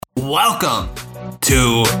Welcome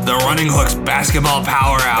to the Running Hooks Basketball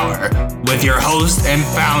Power Hour with your host and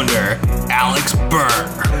founder, Alex Burr.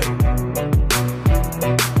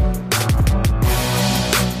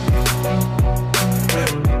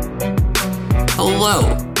 Hello,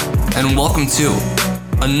 and welcome to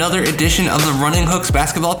another edition of the Running Hooks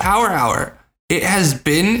Basketball Power Hour. It has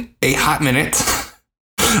been a hot minute.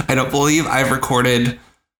 I don't believe I've recorded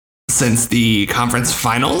since the conference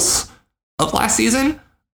finals of last season.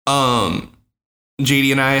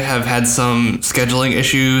 JD and I have had some scheduling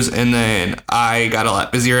issues, and then I got a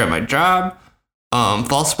lot busier at my job.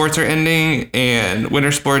 Fall sports are ending, and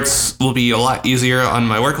winter sports will be a lot easier on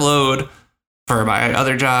my workload for my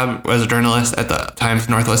other job as a journalist at the Times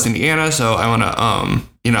Northwest Indiana. So I want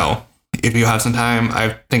to, if you have some time,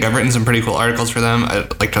 I think I've written some pretty cool articles for them.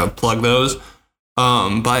 I'd like to plug those.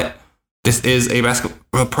 But this is a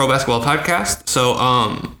pro basketball podcast, so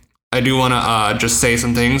I do want to just say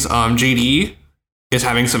some things. JD is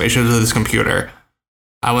having some issues with his computer.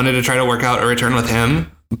 I wanted to try to work out a return with him,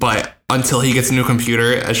 but until he gets a new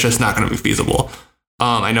computer, it's just not going to be feasible.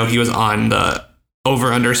 I know he was on the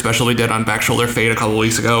over-under special we did on back shoulder fade a couple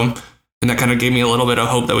weeks ago, and that kind of gave me a little bit of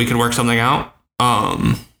hope that we could work something out.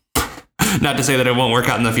 Not to say that it won't work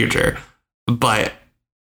out in the future, but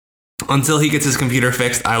until he gets his computer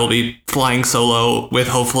fixed, I will be flying solo with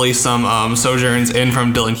hopefully some sojourns in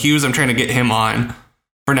from Dylan Hughes. I'm trying to get him on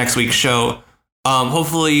for next week's show.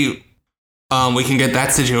 Hopefully we can get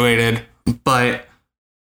that situated. But,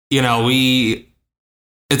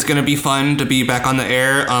 it's going to be fun to be back on the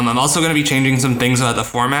air. I'm also going to be changing some things about the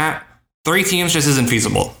format. 3 teams just isn't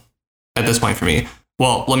feasible at this point for me.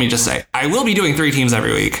 Well, let me just say, I will be doing 3 teams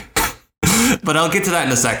every week. But I'll get to that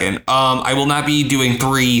in a second. I will not be doing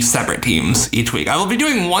 3 separate teams each week. I will be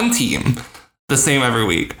doing 1 team the same every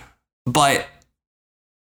week. But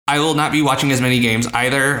I will not be watching as many games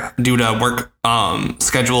either due to work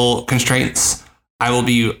schedule constraints. I will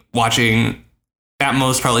be watching at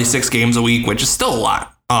most probably 6 games a week, which is still a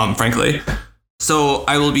lot, frankly. So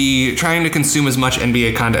I will be trying to consume as much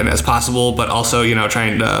NBA content as possible, but also,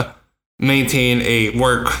 trying to maintain a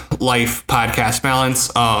work-life podcast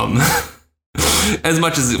balance. As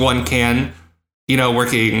much as one can,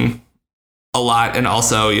 working a lot and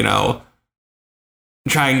also,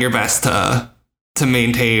 trying your best to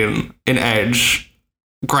maintain an edge,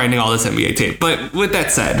 grinding all this NBA tape. But with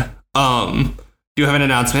that said, you have an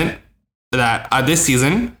announcement that this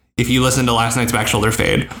season, if you listen to last night's back shoulder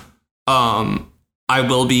fade, I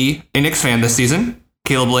will be a Knicks fan this season.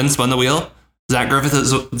 Caleb Lynn spun the wheel. Zach Griffith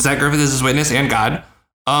is his witness and God.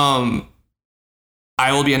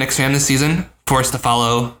 I will be a Knicks fan this season, forced to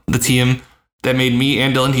follow the team that made me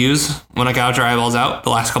and Dylan Hughes want to gouge our eyeballs out the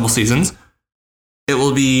last couple seasons. It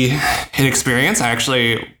will be an experience.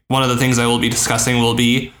 One of the things I will be discussing will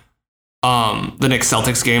be the Knicks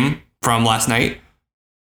Celtics game from last night,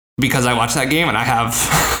 because I watched that game and I have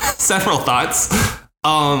several thoughts.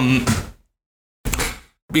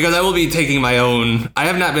 Because I will be taking my own. I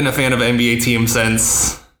have not been a fan of an NBA team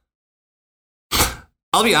since.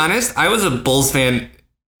 I'll be honest, I was a Bulls fan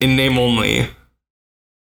in name only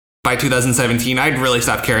by 2017. I'd really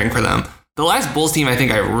stopped caring for them. The last Bulls team I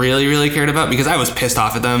think I really, really cared about, because I was pissed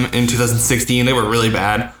off at them in 2016. They were really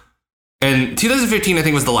bad. And 2015, I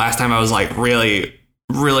think, was the last time I was like really,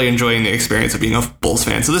 really enjoying the experience of being a Bulls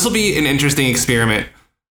fan. So this will be an interesting experiment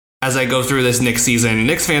as I go through this Knicks season.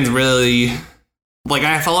 Knicks fans really,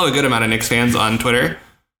 I follow a good amount of Knicks fans on Twitter.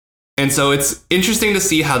 And so it's interesting to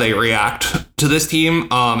see how they react to this team,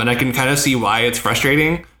 and I can kind of see why it's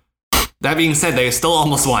frustrating. That being said, they still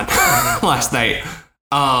almost won last night.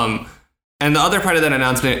 And the other part of that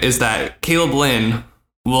announcement is that Caleb Lynn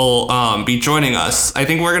will be joining us. I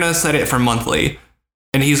think we're going to set it for monthly,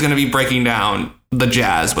 and he's going to be breaking down the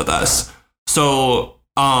Jazz with us. So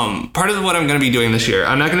part of what I'm going to be doing this year,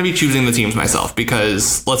 I'm not going to be choosing the teams myself,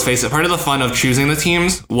 because let's face it, part of the fun of choosing the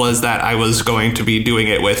teams was that I was going to be doing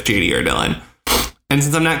it with JD or Dylan. And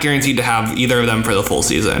since I'm not guaranteed to have either of them for the full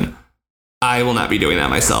season, I will not be doing that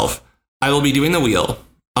myself. I will be doing the wheel.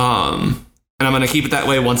 And I'm going to keep it that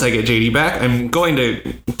way once I get JD back. I'm going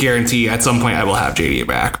to guarantee at some point I will have JD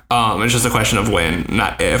back. It's just a question of when,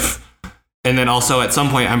 not if. And then also at some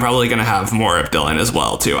point I'm probably going to have more of Dylan as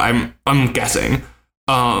well too. I'm guessing.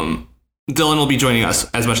 Dylan will be joining us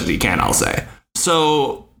as much as he can, I'll say.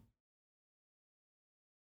 So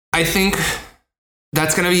I think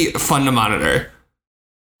that's going to be fun to monitor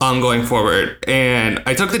going forward. And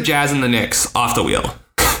I took the Jazz and the Knicks off the wheel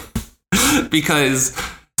because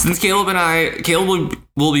since Caleb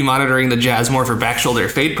will be monitoring the Jazz more for back shoulder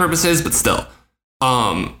fade purposes, but still,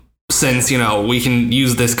 since, we can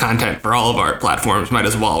use this content for all of our platforms, might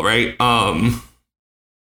as well, right? And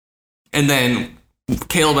then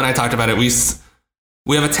Caleb and I talked about it. We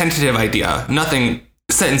have a tentative idea, nothing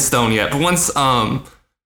set in stone yet, but once,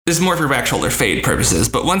 this is more for back shoulder fade purposes,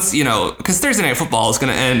 but once, because Thursday Night Football is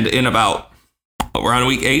going to end in about, we're on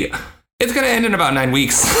week 8, it's going to end in about 9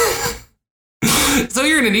 weeks. So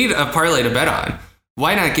you're going to need a parlay to bet on.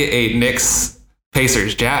 Why not get a Knicks,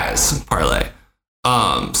 Pacers, Jazz parlay?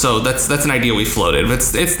 So that's an idea we floated.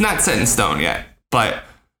 It's not set in stone yet, but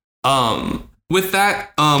with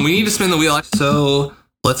that, we need to spin the wheel. So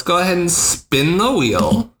let's go ahead and spin the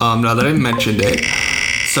wheel. Now that I mentioned it,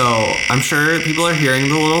 so I'm sure people are hearing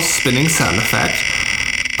the little spinning sound effect.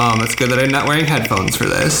 It's good that I'm not wearing headphones for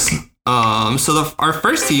this. So our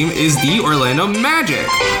first team is the Orlando Magic.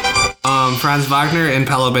 Franz Wagner and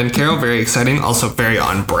Paolo Banchero, very exciting, also very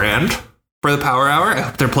on brand for the Power Hour. I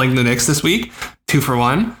hope they're playing the Knicks this week, 2 for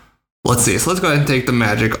 1. Let's see. So let's go ahead and take the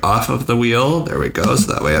Magic off of the wheel. There we go.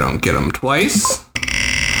 So that way I don't get them twice.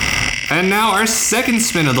 And now our second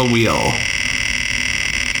spin of the wheel.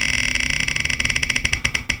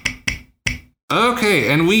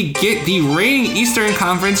 Okay, and we get the reigning Eastern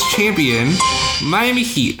Conference champion, Miami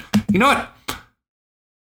Heat. You know what?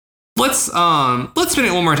 Let's spin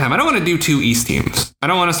it one more time. I don't want to do 2 East teams. I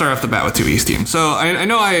don't want to start off the bat with 2 East teams. So I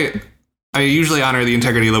know I usually honor the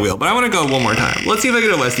integrity of the wheel, but I want to go one more time. Let's see if I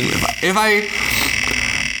get a West team. If I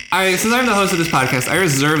since I'm the host of this podcast, I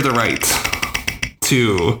reserve the right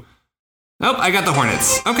to. Nope, I got the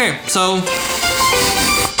Hornets. Okay, so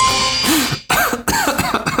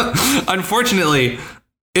unfortunately,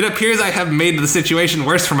 it appears I have made the situation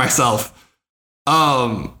worse for myself.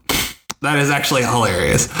 That is actually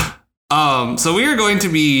hilarious. So we are going to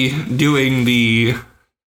be doing the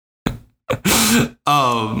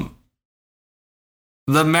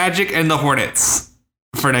Magic and the Hornets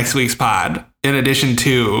for next week's pod, in addition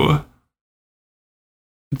to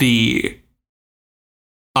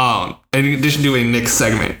a Knicks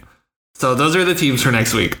segment. So those are the teams for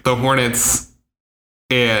next week: the Hornets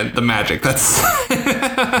and the Magic. That's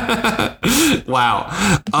wow.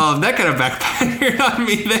 That kind of backfired on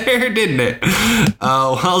me there, didn't it?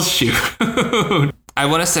 Oh, well, shoot. I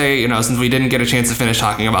want to say, since we didn't get a chance to finish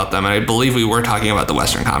talking about them, and I believe we were talking about the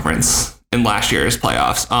Western Conference in last year's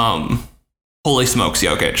playoffs. Holy smokes,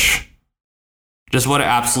 Jokic. Just what an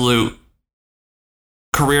absolute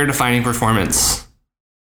career-defining performance.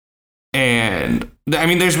 And, I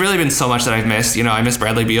mean, there's really been so much that I've missed. I missed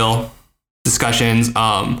Bradley Beal discussions.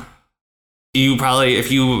 You probably,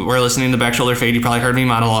 if you were listening to Back Shoulder Fade, you probably heard me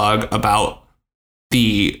monologue about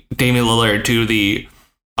the Damian Lillard to the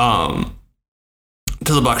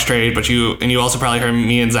Bucks trade, but you also probably heard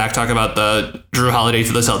me and Zach talk about the Drew Holiday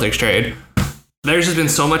to the Celtics trade. There's just been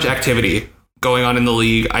so much activity going on in the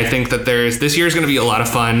league. I think that this year is going to be a lot of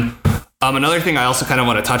fun. Another thing I also kind of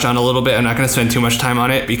want to touch on a little bit. I'm not going to spend too much time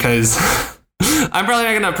on it because I'm probably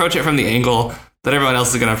not going to approach it from the angle that everyone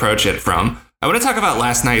else is going to approach it from. I want to talk about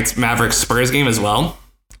last night's Mavericks-Spurs game as well.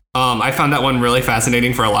 I found that one really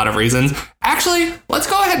fascinating for a lot of reasons. Actually, let's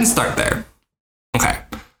go ahead and start there. Okay.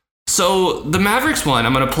 So the Mavericks won.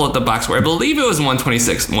 I'm going to pull up the box score. I believe it was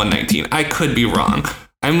 126-119. I could be wrong.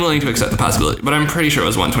 I'm willing to accept the possibility, but I'm pretty sure it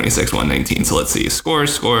was 126-119. So let's see.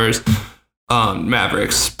 Scores.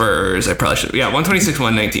 Mavericks, Spurs. I probably should. Yeah,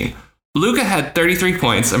 126-119. Luka had 33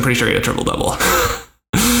 points. I'm pretty sure he had a triple-double.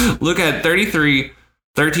 Luka had 33,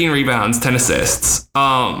 13 rebounds, 10 assists.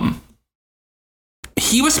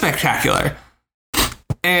 He was spectacular.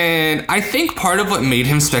 And I think part of what made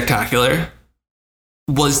him spectacular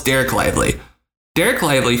was Derek Lively. Derek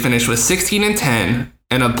Lively finished with 16 and 10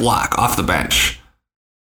 and a block off the bench.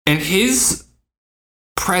 And his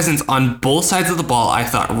presence on both sides of the ball, I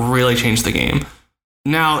thought, really changed the game.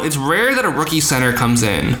 Now, it's rare that a rookie center comes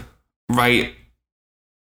in, right,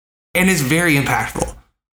 and is very impactful.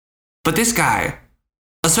 But this guy,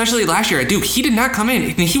 especially last year at Duke, he did not come in,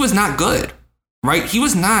 and he was not good, right? He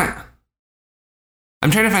was not. I'm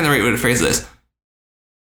trying to find the right way to phrase this.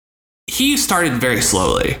 He started very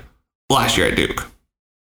slowly last year at Duke.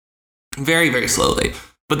 Very, very slowly.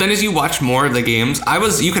 But then as you watch more of the games,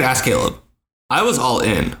 you could ask Caleb, I was all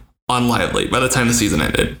in on Lively by the time the season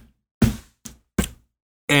ended.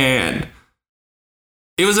 And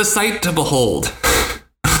it was a sight to behold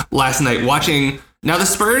last night watching. Now the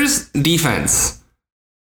Spurs defense,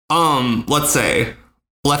 let's say,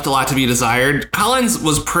 left a lot to be desired. Collins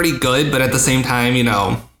was pretty good, but at the same time,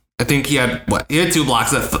 I think he had 2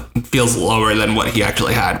 blocks that feels lower than what he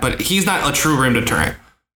actually had, but he's not a true rim deterrent,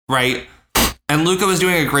 right? And Luka was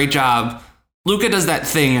doing a great job. Luka does that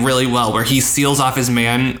thing really well where he seals off his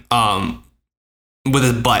man with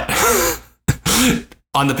his butt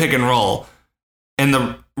on the pick and roll. And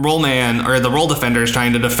the roll man or the roll defender is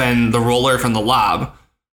trying to defend the roller from the lob.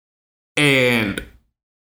 And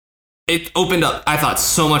it opened up, I thought,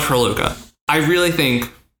 so much for Luka. I really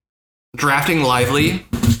think drafting Lively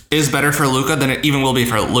is better for Luka than it even will be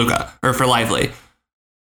for Luka or for Lively.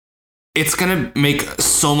 It's going to make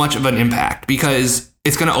so much of an impact because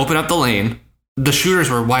it's going to open up the lane. The shooters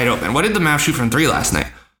were wide open. What did the Mavs shoot from 3 last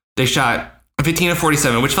night? They shot 15 of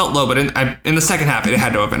 47, which felt low, but in the second half, it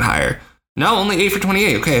had to have been higher. No, only 8 for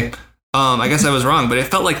 28. Okay. I guess I was wrong, but it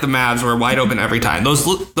felt like the Mavs were wide open every time. Those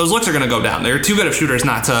looks are going to go down. They're too good of shooters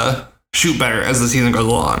not to shoot better as the season goes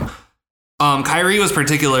along. Kyrie was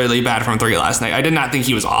particularly bad from 3 last night. I did not think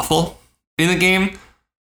he was awful in the game,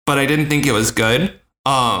 but I didn't think it was good.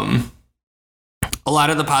 A lot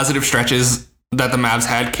of the positive stretches that the Mavs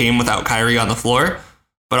had came without Kyrie on the floor,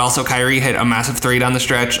 but also Kyrie hit a massive 3 down the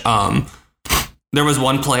stretch. There was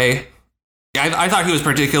one play. I thought he was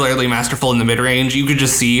particularly masterful in the mid-range. You could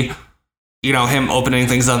just see, him opening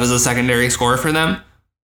things up as a secondary scorer for them.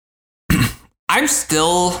 I'm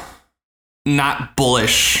still not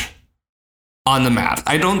bullish on the Mavs.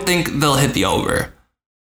 I don't think they'll hit the over.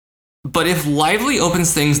 But if Lively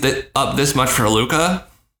opens things up this much for Luka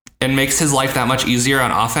and makes his life that much easier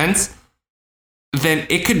on offense, then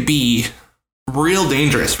it could be real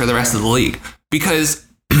dangerous for the rest of the league. Because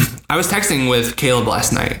I was texting with Caleb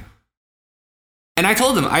last night, and I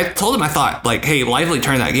told him I thought, like, hey, Lively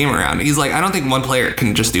turned that game around. He's like, I don't think one player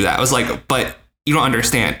can just do that. I was like, but you don't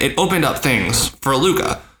understand. It opened up things for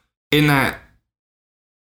Luka in that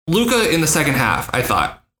Luka in the second half, I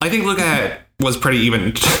think Luka was pretty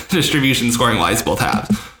even distribution scoring wise both halves,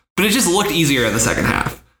 but it just looked easier in the second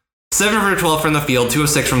half. 7 for 12 from the field, 2 of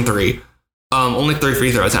 6 from 3, only 3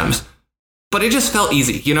 free throw attempts, but it just felt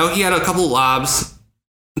easy. He had a couple lobs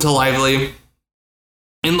to Lively,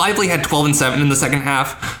 and Lively had 12 and 7 in the second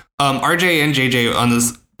half. RJ and JJ on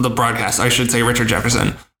the broadcast, I should say Richard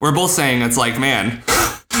Jefferson, were both saying it's like, man,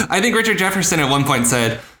 I think Richard Jefferson at one point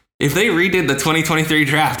said, if they redid the 2023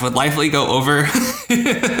 draft, would Lively go over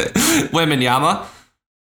Wembanyama?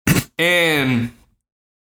 And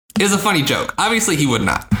it was a funny joke. Obviously, he would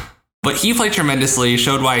not. But he played tremendously,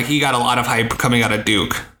 showed why he got a lot of hype coming out of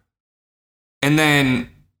Duke. And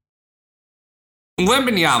then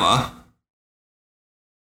Wembanyama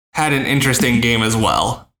had an interesting game as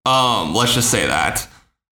well. Let's just say that.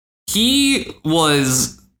 He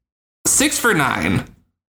was 6 for 9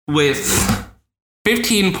 with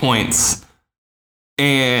 15 points,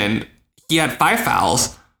 and he had 5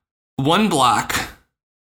 fouls, 1 block,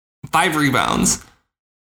 5 rebounds.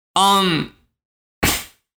 I'm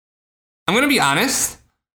going to be honest.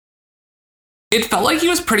 It felt like he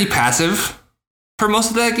was pretty passive for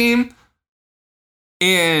most of that game.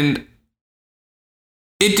 And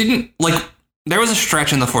it didn't, there was a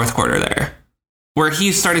stretch in the fourth quarter there where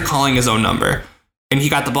he started calling his own number. And he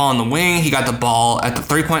got the ball on the wing. He got the ball at the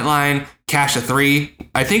 3-point line, cashed a 3.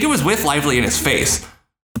 I think it was with Lively in his face.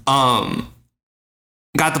 Got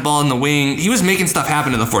the ball in the wing. He was making stuff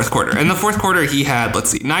happen in the fourth quarter. In the fourth quarter, he had,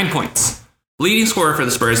 9 points. Leading scorer for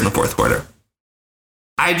the Spurs in the fourth quarter.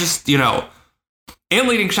 I just, and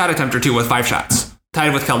leading shot attempter too with 5 shots.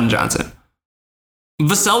 Tied with Keldon Johnson.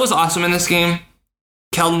 Vassell was awesome in this game.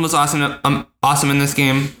 Keldon was awesome in this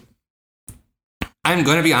game. I'm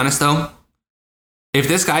going to be honest, though. If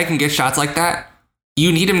this guy can get shots like that,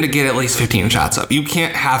 you need him to get at least 15 shots up. You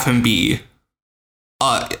can't have him be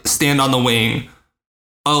stand on the wing.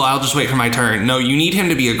 Oh, I'll just wait for my turn. No, you need him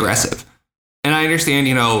to be aggressive. And I understand,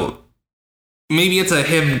 maybe it's a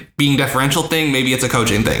him being deferential thing. Maybe it's a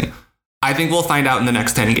coaching thing. I think we'll find out in the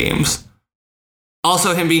next 10 games.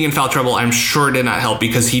 Also, him being in foul trouble, I'm sure did not help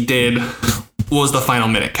because he did, what was the final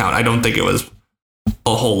minute count? I don't think it was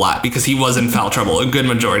a whole lot because he was in foul trouble a good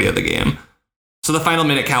majority of the game. So the final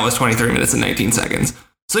minute count was 23 minutes and 19 seconds.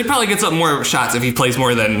 So he probably gets up more shots if he plays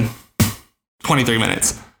more than 23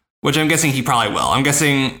 minutes, which I'm guessing he probably will. I'm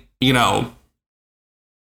guessing,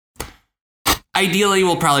 ideally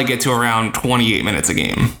we'll probably get to around 28 minutes a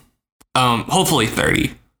game. Hopefully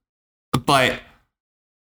 30. But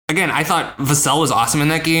again, I thought Vassell was awesome in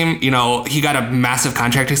that game. He got a massive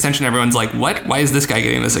contract extension. Everyone's like, what? Why is this guy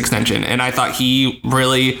getting this extension? And I thought he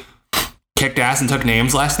really kicked ass and took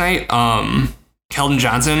names last night. Keldon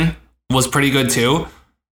Johnson was pretty good too.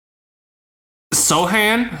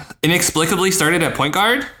 Sohan inexplicably started at point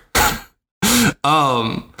guard.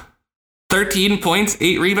 13 points,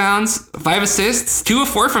 8 rebounds, 5 assists, 2 of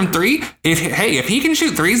 4 from 3. If he can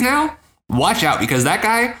shoot threes now, watch out because that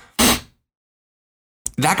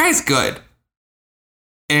guy's good.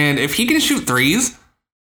 And if he can shoot threes,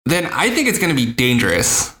 then I think it's going to be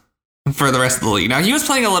dangerous for the rest of the league. Now, he was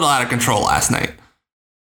playing a little out of control last night.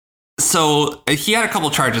 So he had a couple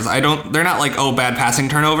charges. They're not like, bad passing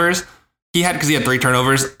turnovers. Because he had 3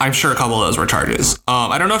 turnovers. I'm sure a couple of those were charges.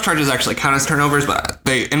 I don't know if charges actually count as turnovers, but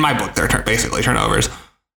in my book, they're basically turnovers.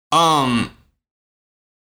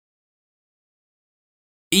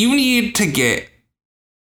 You need to get,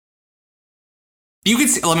 you could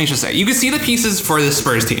see the pieces for this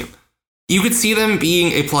Spurs team. You could see them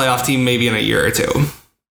being a playoff team maybe in a year or two.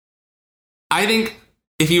 I think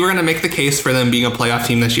if you were going to make the case for them being a playoff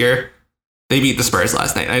team this year, they beat the Spurs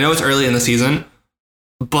last night. I know it's early in the season,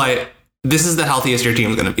 but this is the healthiest your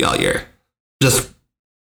team's going to be all year. Just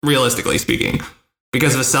realistically speaking.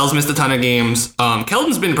 Because Vassell's missed a ton of games.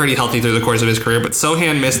 Keldon's been pretty healthy through the course of his career, but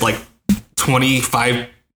Sohan missed like 25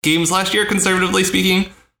 games last year, conservatively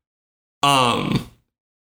speaking.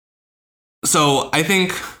 So I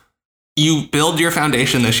think you build your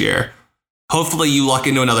foundation this year. Hopefully you luck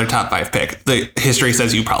into another top 5 pick. The history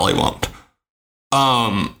says you probably won't.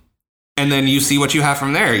 And then you see what you have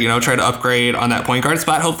from there. Try to upgrade on that point guard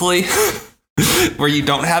spot, hopefully, where you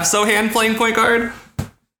don't have Sohan playing point guard.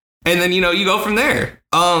 And then, you go from there.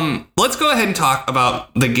 Let's go ahead and talk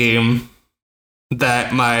about the game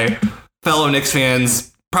that my fellow Knicks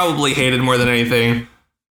fans probably hated more than anything.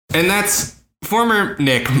 And that's former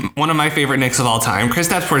Knick, one of my favorite Knicks of all time,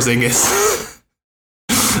 Kristaps Porzingis.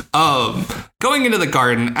 Going into the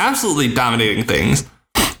Garden, absolutely dominating things.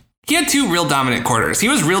 He had 2 real dominant quarters. He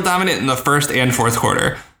was real dominant in the first and fourth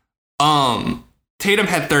quarter. Tatum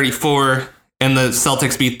had 34, and the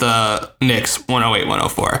Celtics beat the Knicks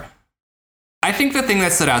 108-104. I think the thing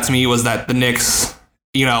that stood out to me was that the Knicks,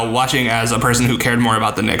 watching as a person who cared more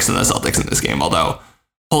about the Knicks than the Celtics in this game, although,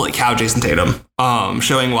 holy cow, Jason Tatum,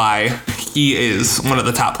 showing why he is one of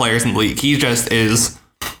the top players in the league. He just is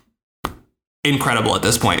incredible at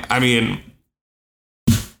this point. I mean,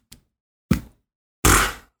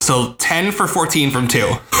 so 10 for 14 from 2.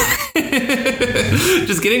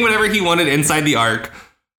 Just getting whatever he wanted inside the arc.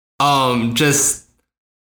 I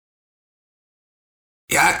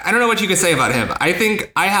don't know what you could say about him. I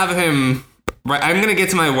think I have him, I'm going to get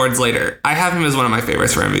to my awards later. I have him as one of my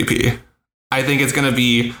favorites for MVP. I think it's going to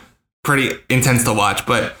be pretty intense to watch,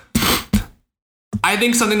 but I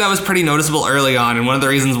think something that was pretty noticeable early on, and one of the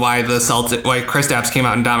reasons why Kristaps came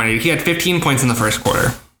out and dominated, he had 15 points in the first quarter.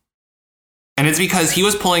 And it's because he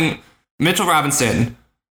was pulling Mitchell Robinson.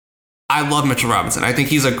 I love Mitchell Robinson. I think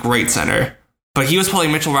he's a great center. But he was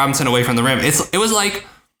pulling Mitchell Robinson away from the rim. It was like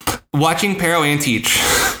watching Pero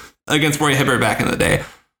Antich against Roy Hibbert back in the day.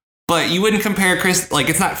 But you wouldn't compare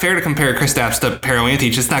it's not fair to compare Kristaps to Pero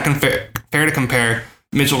Antich. It's not fair to compare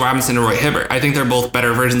Mitchell Robinson to Roy Hibbert. I think they're both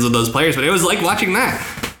better versions of those players, but it was like watching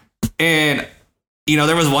that. And,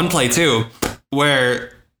 there was one play, too,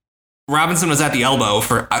 where Robinson was at the elbow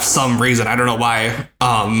for some reason. I don't know why.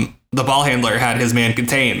 The ball handler had his man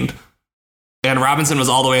contained. And Robinson was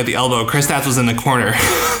all the way at the elbow. Kristaps was in the corner.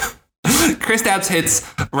 Kristaps hits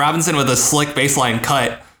Robinson with a slick baseline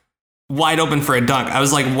cut, wide open for a dunk. I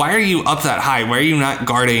was like, why are you up that high? Why are you not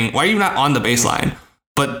guarding? Why are you not on the baseline?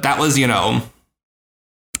 But that was,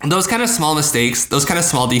 those kind of small mistakes, those kind of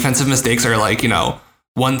small defensive mistakes are like,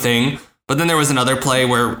 one thing. But then there was another play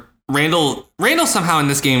where Randall somehow in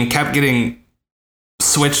this game kept getting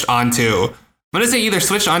switched onto. I'm going to say either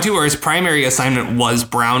switched onto or his primary assignment was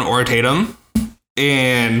Brown or Tatum.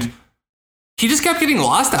 And he just kept getting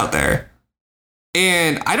lost out there.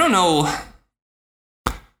 And I don't know.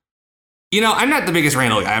 I'm not the biggest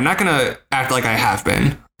Randall guy. I'm not going to act like I have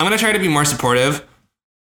been. I'm going to try to be more supportive.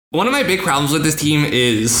 One of my big problems with this team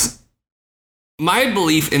is my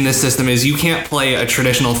belief in this system is you can't play a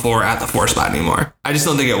traditional 4 at the 4 spot anymore. I just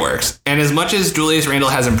don't think it works. And as much as Julius Randle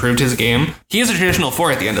has improved his game, he is a traditional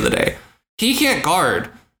 4 at the end of the day. He can't guard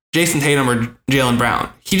Jason Tatum or Jaylen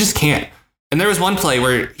Brown. He just can't. And there was one play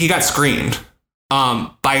where he got screened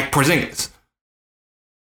by Porzingis.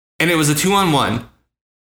 And it was a 2-on-1.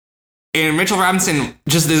 And Mitchell Robinson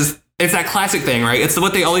just is, it's that classic thing, right? It's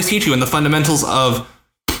what they always teach you in the fundamentals of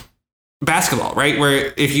basketball, right?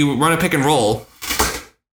 Where if you run a pick and roll,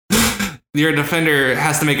 your defender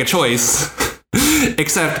has to make a choice.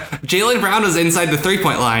 Except Jaylen Brown was inside the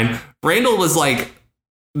 3-point line. Randall was like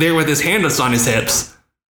there with his hand on his hips.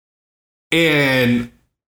 And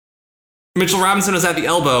Mitchell Robinson was at the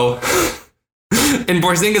elbow. And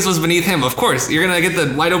Porzingis was beneath him. Of course, you're going to get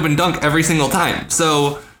the wide open dunk every single time.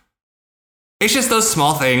 So it's just those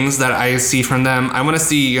small things that I see from them. I want to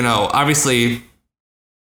see, obviously,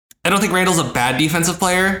 I don't think Randall's a bad defensive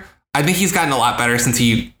player. I think he's gotten a lot better since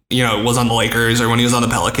he, was on the Lakers or when he was on the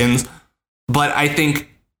Pelicans. But I think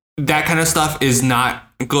that kind of stuff is not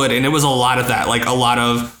good. And it was a lot of that. Like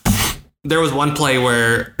there was one play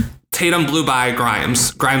where Tatum blew by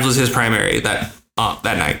Grimes. Grimes was his primary that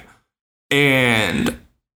night. And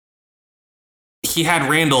he had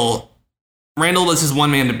Randall. Randall was his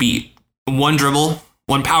one man to beat. One dribble,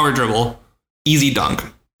 one power dribble, easy dunk.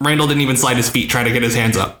 Randall didn't even slide his feet, try to get his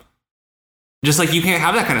hands up. Just like you can't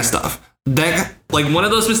have that kind of stuff. That, like, one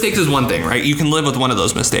of those mistakes is one thing, right? You can live with one of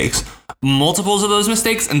those mistakes. Multiples of those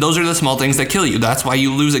mistakes, and those are the small things that kill you. That's why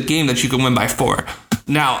you lose a game that you can win by 4.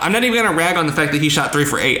 Now, I'm not even going to rag on the fact that he shot 3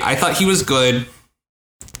 for 8. I thought he was good.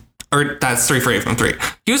 Or that's 3 for 8 from 3.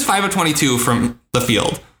 He was 5 of 22 from the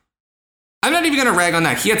field. I'm not even going to rag on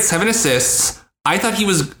that. He had 7 assists. I thought he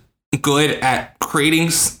was good at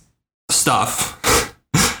creating stuff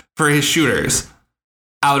for his shooters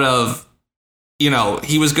out of,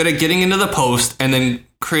 he was good at getting into the post and then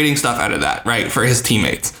creating stuff out of that, right, for his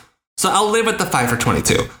teammates. So I'll live with the 5 for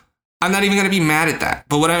 22. I'm not even going to be mad at that.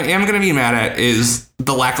 But what I am going to be mad at is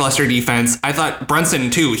the lackluster defense. I thought Brunson,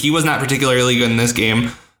 too, he was not particularly good in this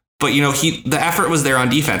game. But, the effort was there on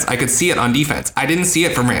defense. I could see it on defense. I didn't see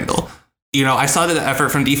it from Randall. I saw the effort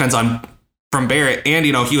from defense from Barrett, and,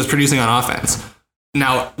 he was producing on offense.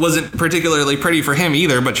 Now, it wasn't particularly pretty for him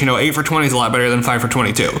either, but, 8 for 20 is a lot better than 5 for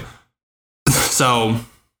 22. So,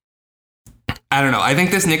 I don't know. I think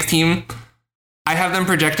this Knicks team, I have them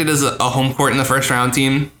projected as a home court in the first round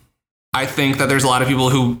team. I think that there's a lot of people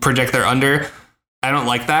who project they're under. I don't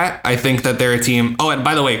like that. I think that they're a team. Oh, and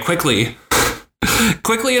by the way, quickly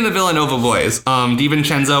in the Villanova boys,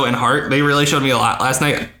 DiVincenzo and Hart, they really showed me a lot last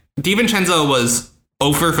night. DiVincenzo was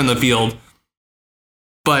 0 from the field,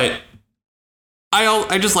 but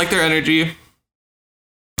I just like their energy.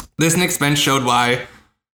 This Knicks bench showed why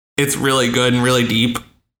it's really good and really deep.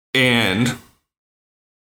 And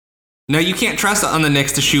now you can't trust on the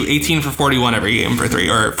Knicks to shoot 18 for 41 every game for 3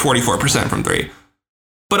 or 44% from 3.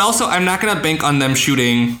 But also, I'm not going to bank on them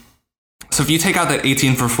shooting. So if you take out that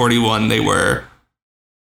 18 for 41, they were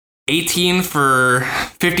 18 for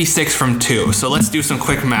 56 from 2. So let's do some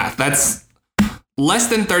quick math. That's less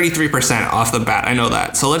than 33% off the bat. I know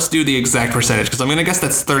that. So let's do the exact percentage because I'm going to guess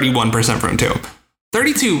that's 31% from 2.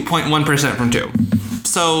 32.1% from 2.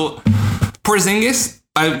 So Porzingis,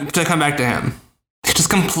 to come back to him, he just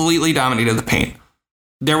completely dominated the paint.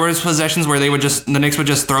 There was possessions where the Knicks would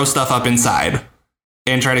just throw stuff up inside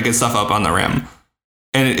and try to get stuff up on the rim.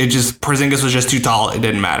 And Porzingis was just too tall. It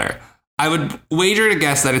didn't matter. I would wager to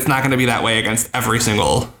guess that it's not going to be that way against every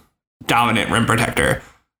single dominant rim protector.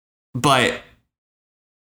 But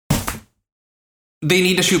they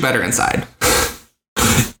need to shoot better inside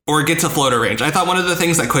or get to floater range. I thought one of the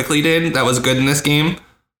things that Quickly did that was good in this game,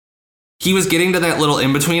 he was getting to that little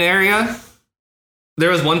in-between area.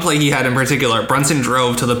 There was one play he had in particular. Brunson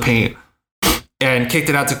drove to the paint and kicked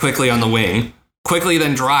it out to Quickly on the wing. Quickly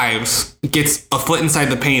then drives, gets a foot inside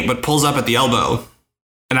the paint, but pulls up at the elbow.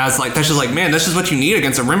 And I was like, that's just what you need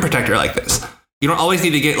against a rim protector like this. You don't always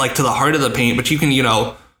need to get to the heart of the paint, but you can,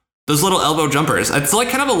 those little elbow jumpers. It's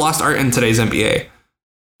kind of a lost art in today's NBA,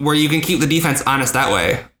 where you can keep the defense honest that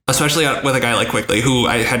way, especially with a guy like Quickly, who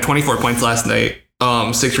I had 24 points last night,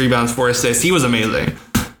 6 rebounds, 4 assists. He was amazing.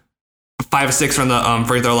 5 of 6 from the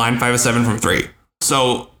free throw line, 5 of 7 from 3.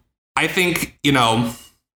 So I think,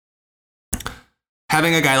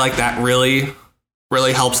 having a guy like that really,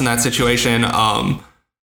 really helps in that situation.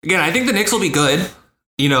 Again, I think the Knicks will be good,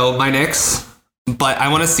 my Knicks, but I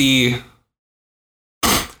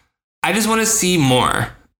just want to see more,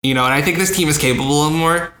 and I think this team is capable of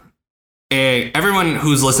more. And everyone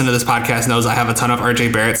who's listened to this podcast knows I have a ton of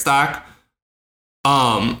RJ Barrett stock.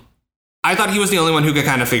 I thought he was the only one who could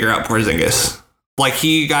kind of figure out Porzingis.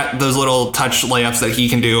 He got those little touch layups that he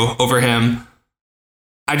can do over him.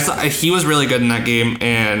 He was really good in that game,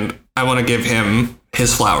 and I want to give him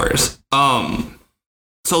his flowers.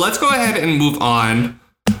 So let's go ahead and move on.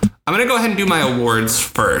 I'm going to go ahead and do my awards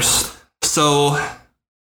first. So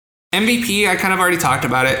MVP, I kind of already talked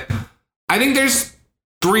about it. I think there's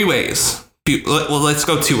 3 ways. Well, let's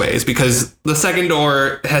go 2 ways because the second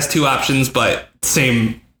door has 2 options, but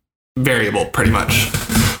same variable pretty much.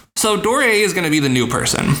 So door A is going to be the new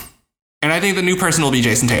person. And I think the new person will be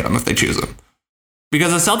Jason Tatum if they choose him.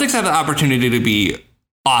 Because the Celtics have the opportunity to be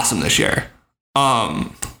awesome this year.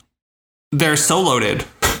 They're so loaded.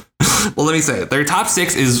 Well, let me say it. Their top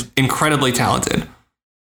 6 is incredibly talented.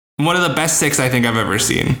 One of the best 6 I think I've ever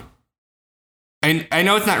seen. I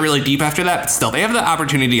know it's not really deep after that, but still, they have the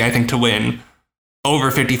opportunity, I think, to win over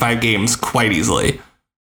 55 games quite easily.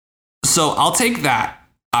 So I'll take that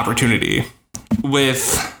opportunity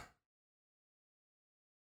with,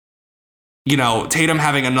 Tatum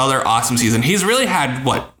having another awesome season. He's really had,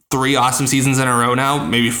 3 awesome seasons in a row now,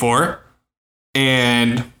 maybe 4.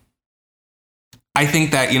 And I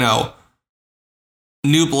think that,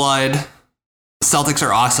 new blood, Celtics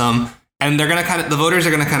are awesome. And they're going to the voters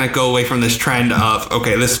are going to kind of go away from this trend of,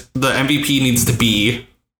 okay, the MVP needs to be,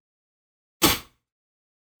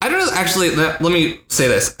 I don't know, actually, let me say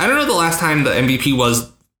this. I don't know the last time the MVP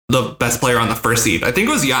was the best player on the first seed. I think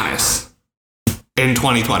it was Giannis in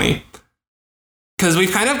 2020. Because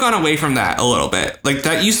we've kind of gone away from that a little bit. Like,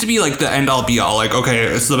 that used to be like the end all be all. Like, okay,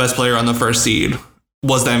 it's the best player on the first seed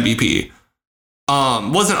was the MVP.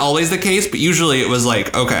 Wasn't always the case, but usually it was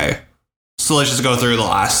like, okay, so let's just go through the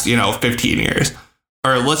last, 15 years.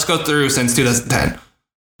 Or let's go through since 2010.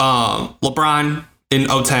 LeBron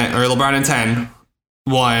in 10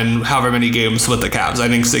 won however many games with the Cavs. I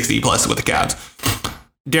think 60 plus with the Cavs.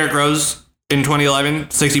 Derrick Rose in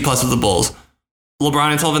 2011, 60 plus with the Bulls.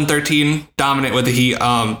 LeBron in 12 and 13, dominant with the Heat.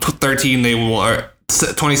 13, they won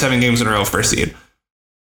 27 games in a row, first seed.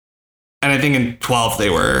 And I think in 12, they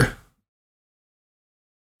weren't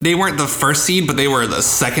the first seed, but they were the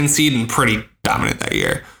second seed and pretty dominant that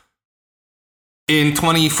year. In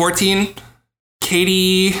 2014,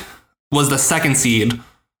 Katie was the second seed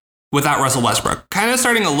without Russell Westbrook. Kind of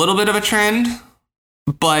starting a little bit of a trend,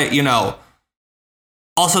 but,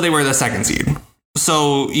 also they were the second seed.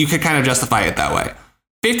 So you could kind of justify it that way.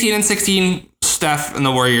 15 and 16, Steph and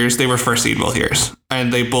the Warriors, they were first seed both years.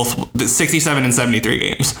 And they both 67 and 73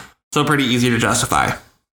 games. So pretty easy to justify.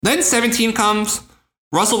 Then 17 comes.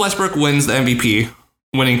 Russell Westbrook wins the MVP,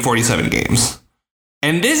 winning 47 games.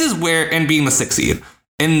 And this is where, and being the 6th seed.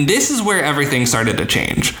 And this is where everything started to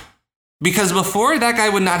change. Because before, that guy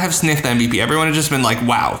would not have sniffed the MVP. Everyone had just been like,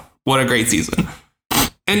 wow, what a great season.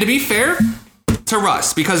 And to be fair to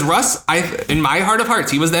Russ, because Russ, in my heart of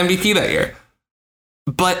hearts, he was the MVP that year.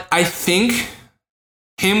 But I think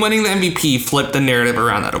him winning the MVP flipped the narrative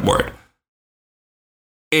around that award.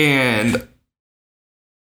 And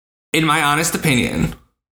in my honest opinion,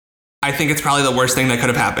 I think it's probably the worst thing that could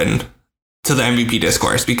have happened to the MVP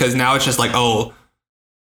discourse, because now it's just like, oh,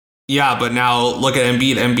 yeah, but now look at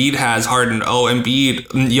Embiid. Embiid has Harden. Oh,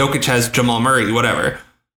 Jokic has Jamal Murray, whatever.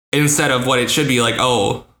 Instead of what it should be like,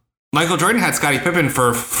 oh, Michael Jordan had Scottie Pippen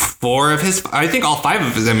for 4 of his, I think all 5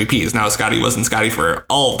 of his MVPs. Now, Scottie wasn't Scottie for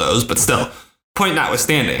all of those, but still, point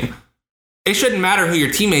notwithstanding, it shouldn't matter who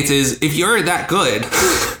your teammates is. If you're that good,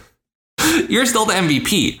 you're still the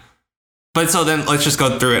MVP. But so then let's just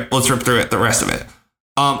go through it. Let's rip through it, the rest of it.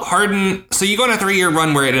 Harden, so you go on a 3-year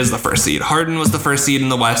run where it is the first seed. Harden was the first seed in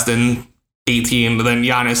the West in 18, but then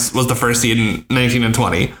Giannis was the first seed in 19 and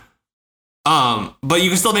 20. But you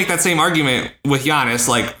can still make that same argument with Giannis.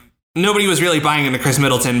 Like, nobody was really buying into Chris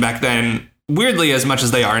Middleton back then, weirdly, as much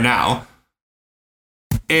as they are now.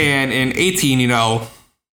 And in 18,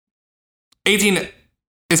 18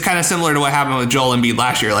 is kind of similar to what happened with Joel Embiid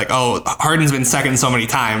last year. Like, oh, Harden's been second so many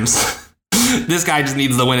times. This guy just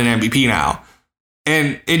needs to win an MVP now.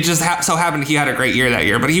 And it just so happened he had a great year that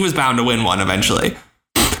year, but he was bound to win one eventually.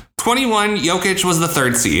 21, Jokic was the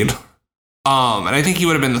 3rd seed. And I think he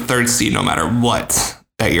would have been the 3rd seed no matter what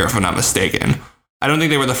that year, if I'm not mistaken. I don't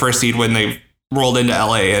think they were the 1st seed when they rolled into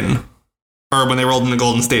LA or when they rolled into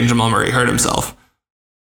Golden State and Jamal Murray hurt himself.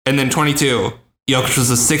 And then 22, Jokic was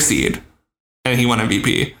the 6th seed and he won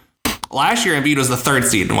MVP. Last year, Embiid was the 3rd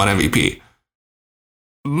seed and won MVP.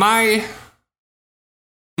 My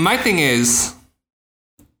thing is,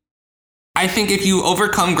 I think if you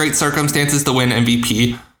overcome great circumstances to win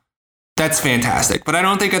MVP, that's fantastic. But I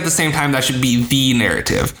don't think at the same time that should be the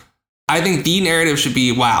narrative. I think the narrative should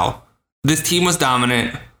be, wow, this team was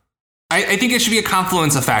dominant. I think it should be a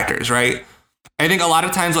confluence of factors, right? I think a lot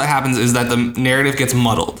of times what happens is that the narrative gets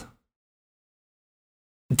muddled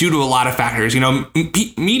due to a lot of factors.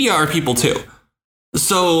 Media are people too.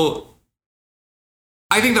 So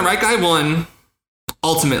I think the right guy won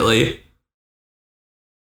ultimately.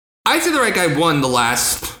 I'd say the right guy won the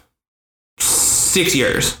last 6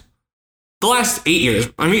 years. The last 8 years.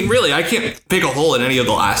 I mean, really, I can't pick a hole in any of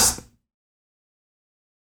the last.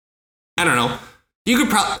 I don't know. You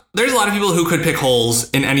could there's a lot of people who could pick holes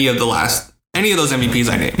in any of those MVPs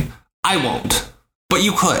I named. I won't, but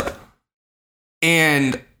you could.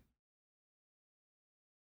 And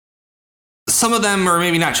some of them are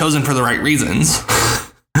maybe not chosen for the right reasons.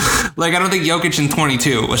 Like, I don't think Jokic in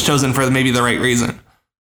 22 was chosen for maybe the right reason.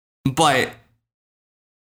 But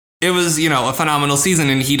it was, a phenomenal season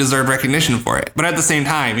and he deserved recognition for it. But at the same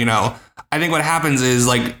time, I think what happens is,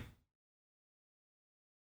 like,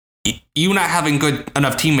 you not having good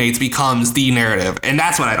enough teammates becomes the narrative. And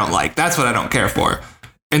that's what I don't like. That's what I don't care for.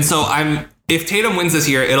 And so if Tatum wins this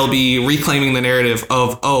year, it'll be reclaiming the narrative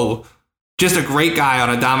of, oh, Just a great guy on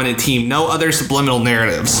a dominant team. No other subliminal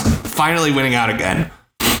narratives. Finally winning out again.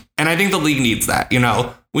 And I think the league needs that.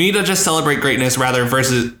 We need to just celebrate greatness rather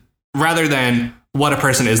than what a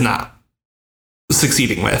person is not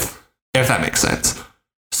succeeding with, if that makes sense.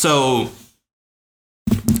 So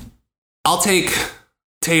I'll take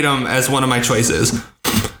Tatum as one of my choices,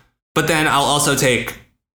 but then I'll also take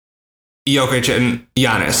Jokic and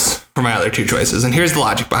Giannis for my other two choices. And here's the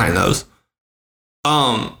logic behind those.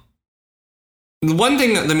 One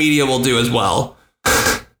thing that the media will do as well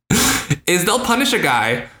is they'll punish a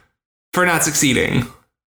guy for not succeeding,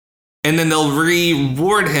 and then they'll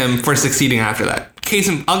reward him for succeeding after that.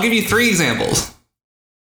 I'll give you 3 examples.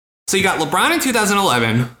 So you got LeBron in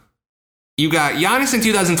 2011, you got Giannis in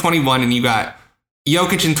 2021, and you got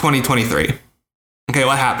Jokic in 2023. Okay,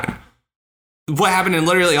 what happened? What happened in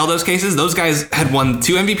literally all those cases? Those guys had won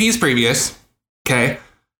 2 MVPs previous. Okay.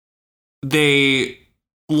 They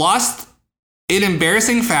lost in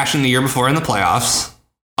embarrassing fashion the year before in the playoffs.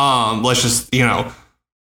 Let's just,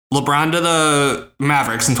 LeBron to the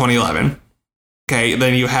Mavericks in 2011. Okay,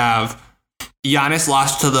 then you have Giannis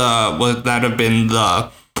lost to would that have been the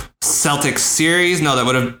Celtics series? No, that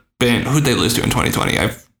would have been, who'd they lose to in 2020?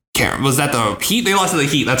 I can't, was that the Heat? They lost to the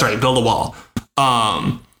Heat, that's right, build a wall.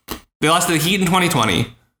 They lost to the Heat in 2020,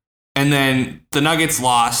 and then the Nuggets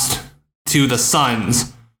lost to the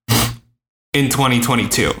Suns in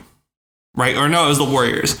 2022, right? Or no, it was the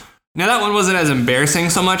Warriors. Now that one wasn't as embarrassing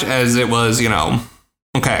so much as it was,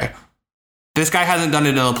 okay, this guy hasn't done it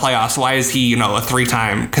in the playoffs. Why is he, a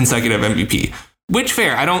 3-time consecutive MVP? Which,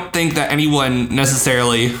 fair. I don't think that anyone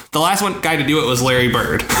necessarily, the last guy to do it was Larry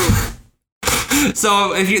Bird.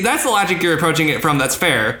 So if that's the logic you're approaching it from, that's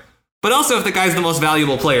fair. But also if the guy's the most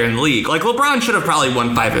valuable player in the league, like LeBron should have probably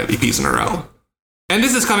won 5 MVPs in a row. And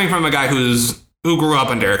this is coming from a guy who grew up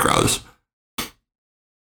on Derrick Rose.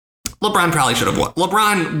 LeBron probably should have won.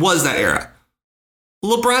 LeBron was that era.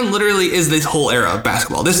 LeBron literally is this whole era of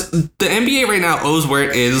basketball. The NBA right now owes where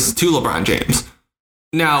it is to LeBron James.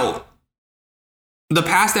 Now, the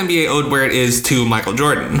past NBA owed where it is to Michael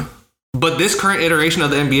Jordan. But this current iteration of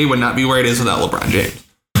the NBA would not be where it is without LeBron James.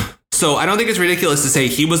 So I don't think it's ridiculous to say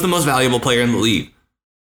he was the most valuable player in the league.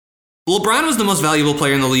 LeBron was the most valuable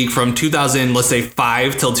player in the league from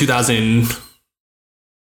 2005 till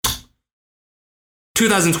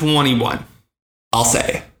 2021, I'll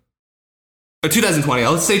say. Or 2020,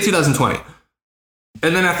 let's say 2020.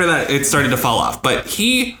 And then after that, it started to fall off. But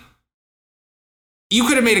you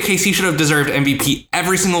could have made a case he should have deserved MVP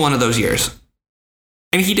every single one of those years.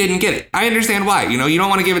 And he didn't get it. I understand why. You don't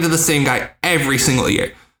want to give it to the same guy every single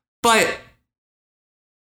year. But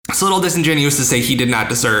it's a little disingenuous to say he did not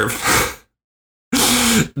deserve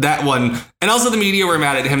that one. And also the media were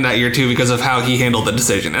mad at him that year too because of how he handled the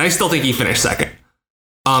decision. And I still think he finished second.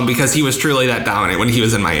 Because he was truly that dominant when he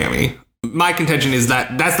was in Miami. My contention is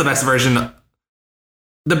that that's the best version.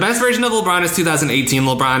 The best version of LeBron is 2018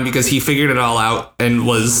 LeBron because he figured it all out and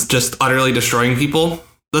was just utterly destroying people.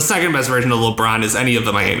 The second best version of LeBron is any of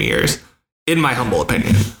the Miami years, in my humble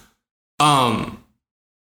opinion.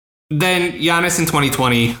 Then Giannis in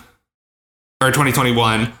 2020 or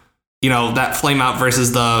 2021, that flame out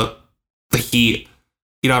versus the Heat.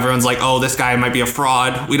 Everyone's like, oh, this guy might be a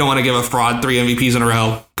fraud. We don't want to give a fraud 3 MVPs in a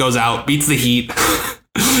row. Goes out, beats the Heat,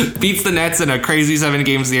 beats the Nets in a crazy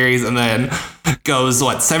 7-game series, and then goes,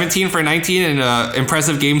 17 for 19 in an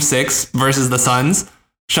impressive Game 6 versus the Suns.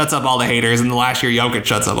 Shuts up all the haters, and the last year Jokic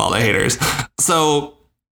shuts up all the haters. So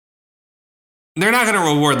they're not going to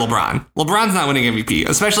reward LeBron. LeBron's not winning MVP,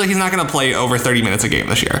 especially he's not going to play over 30 minutes a game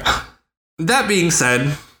this year. That being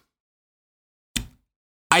said,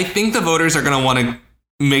 I think the voters are going to want to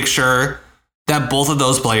make sure that both of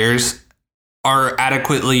those players are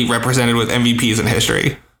adequately represented with MVPs in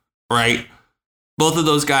history, right? Both of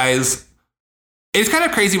those guys. It's kind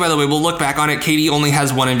of crazy, by the way. We'll look back on it. KD only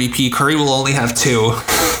has 1 MVP. Curry will only have 2.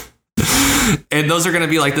 And those are going to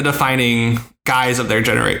be like the defining guys of their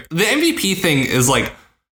generation. The MVP thing is like,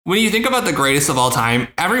 when you think about the greatest of all time,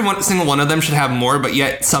 every single one of them should have more, but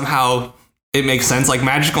yet somehow it makes sense. Like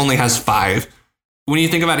Magic only has 5. When you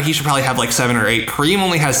think about it, he should probably have like 7 or 8. Kareem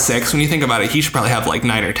only has 6. When you think about it, he should probably have like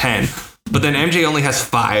 9 or 10. But then MJ only has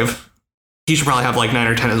 5. He should probably have like 9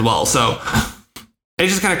 or 10 as well. So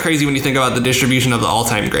it's just kind of crazy when you think about the distribution of the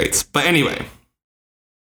all-time greats. But anyway,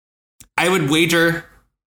 I would wager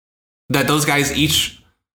that those guys each,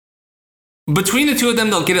 between the two of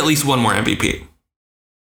them, they'll get at least 1 more MVP.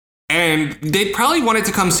 And they'd probably want it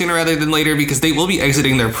to come sooner rather than later because they will be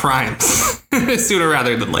exiting their primes sooner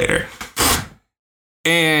rather than later.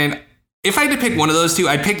 And if I had to pick one of those two,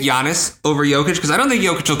 I'd pick Giannis over Jokic because I don't think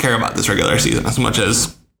Jokic will care about this regular season as much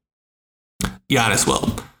as Giannis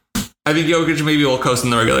will. I think Jokic maybe will coast in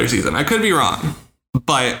the regular season. I could be wrong,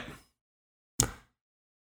 but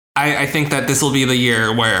I think that this will be the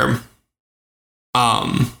year where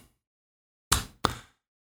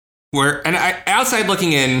an outside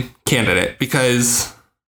looking in candidate, because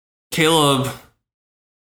Caleb,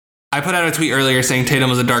 I put out a tweet earlier saying Tatum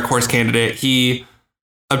was a dark horse candidate. He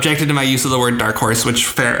objected to my use of the word dark horse, which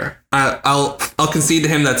fair. I'll concede to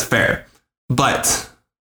him that's fair. But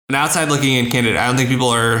an outside looking in candidate, I don't think people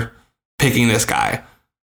are picking this guy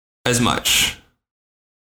as much.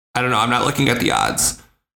 I don't know. I'm not looking at the odds.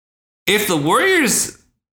 If the Warriors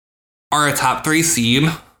are a top 3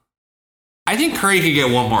 seed, I think Curry could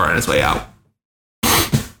get one more on his way out.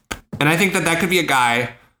 And I think that could be a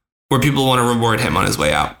guy where people want to reward him on his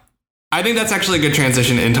way out. I think that's actually a good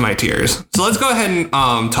transition into my tiers. So let's go ahead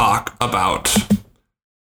and talk about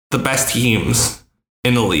the best teams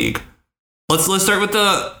in the league. Let's start with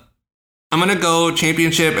I'm going to go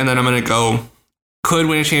championship, and then I'm going to go could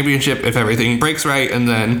win a championship if everything breaks right, and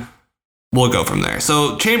then we'll go from there.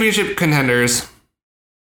 So championship contenders,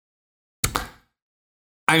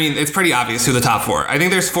 I mean, it's pretty obvious who the top 4. I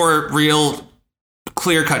think there's 4 real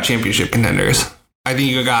clear-cut championship contenders. I think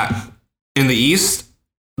you got in the East,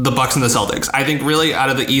 the Bucks and the Celtics. I think really out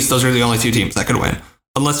of the East, those are the only 2 teams that could win.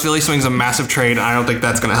 Unless Philly swings a massive trade, I don't think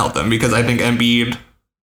that's going to help them, because I think Embiid...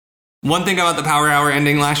 One thing about the Power Hour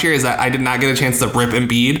ending last year is that I did not get a chance to rip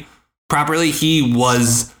Embiid properly. He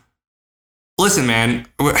was... Listen, man.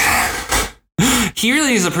 He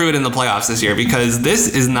really needs to prove it in the playoffs this year, because this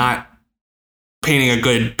is not painting a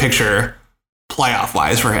good picture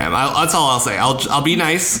playoff-wise for him. That's all I'll say. I'll be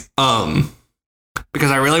nice, because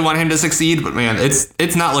I really want him to succeed, but man,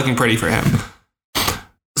 it's not looking pretty for him.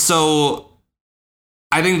 So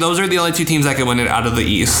I think those are the only 2 teams that can win it out of the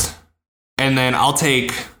East. And then I'll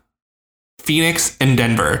take Phoenix and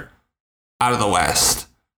Denver out of the West.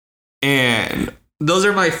 And those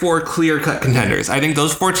are my 4 clear-cut contenders. I think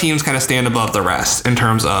those 4 teams kind of stand above the rest in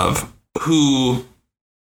terms of who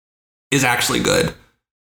is actually good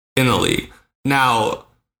in the league. Now,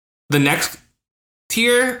 the next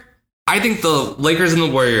tier, I think the Lakers and the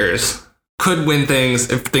Warriors could win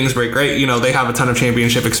things if things break right. You know, they have a ton of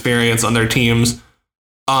championship experience on their teams.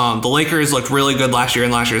 The Lakers looked really good last year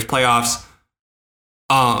in last year's playoffs.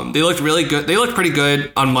 They looked really good. They looked pretty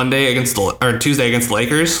good on Tuesday against the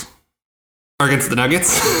Lakers, or against the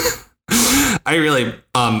Nuggets. I really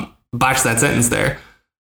botched that sentence there.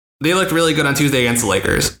 They looked really good on Tuesday against the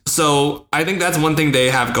Lakers. So I think that's one thing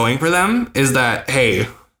they have going for them, is that, hey,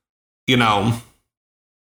 you know,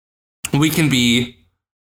 we can be...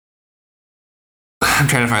 I'm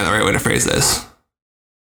trying to find the right way to phrase this.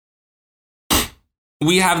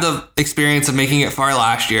 We have the experience of making it far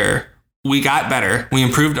last year. We got better. We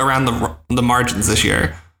improved around the margins this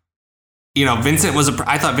year. You know,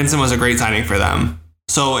 I thought Vincent was a great signing for them.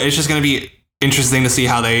 So it's just going to be interesting to see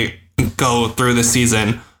how they go through this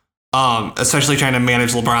season. Especially trying to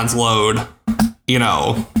manage LeBron's load. You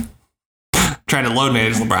know, trying to load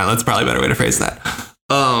manage LeBron. That's probably a better way to phrase that.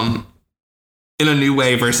 In a new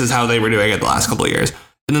way versus how they were doing it the last couple of years.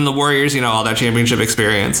 And then the Warriors, you know, all that championship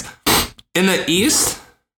experience. In the East,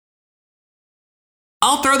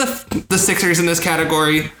 I'll throw the Sixers in this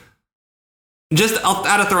category. Just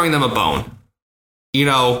out of throwing them a bone. You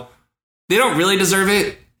know, they don't really deserve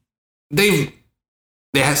it. They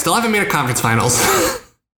still haven't made a conference finals.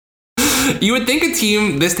 You would think a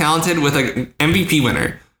team this talented with an MVP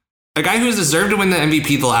winner, a guy who's deserved to win the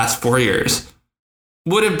MVP the last 4 years,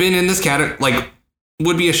 would have been in this category, like,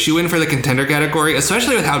 would be a shoo-in for the contender category,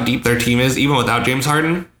 especially with how deep their team is, even without James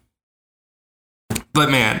Harden. But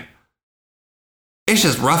man, it's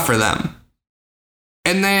just rough for them.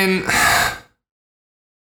 And then,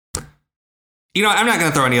 you know, I'm not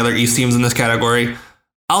going to throw any other East teams in this category.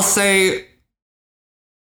 I'll say,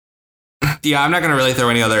 yeah, I'm not going to really throw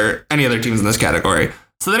any other teams in this category.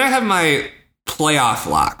 So then I have my playoff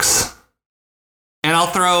locks. And I'll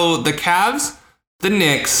throw the Cavs, the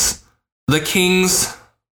Knicks, the Kings.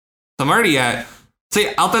 I'm already at...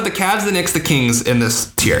 See, I'll throw the Cavs, the Knicks, the Kings in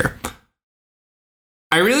this tier.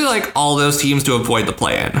 I really like all those teams to avoid the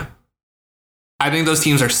play-in. I think those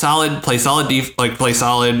teams are solid, play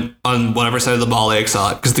solid on whatever side of the ball they excel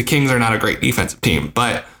at, because the Kings are not a great defensive team.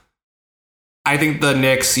 But I think the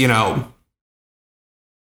Knicks, you know,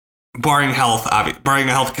 barring a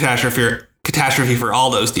health catastrophe for all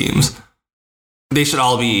those teams, they should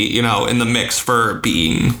all be, you know, in the mix for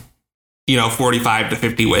being, you know, 45 to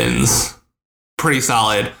 50 wins. Pretty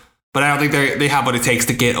solid. But I don't think they have what it takes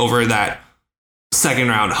to get over that second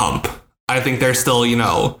round hump. I think they're still, you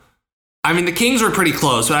know, I mean, the Kings were pretty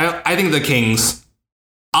close, but I think the Kings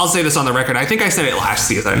I'll say this on the record. I think I said it last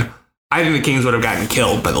season. I think the Kings would have gotten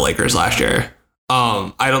killed by the Lakers last year.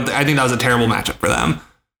 I think that was a terrible matchup for them.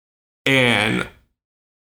 And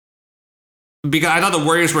because I thought the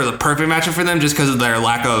Warriors were the perfect matchup for them just because of their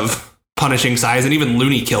lack of punishing size, and even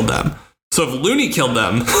Looney killed them. So if Looney killed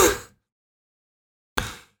them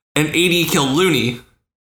and AD killed Looney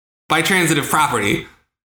by transitive property,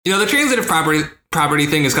 the transitive property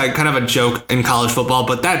thing is kind of a joke in college football,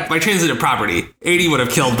 but that by transitive property, AD would have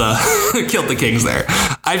killed the Kings there.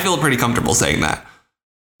 I feel pretty comfortable saying that.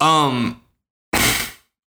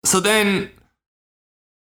 So then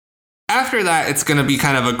after that, it's going to be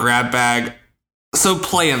kind of a grab bag. So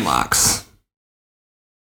play-in locks.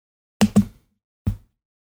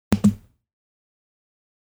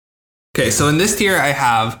 Okay, so in this tier, I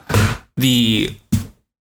have the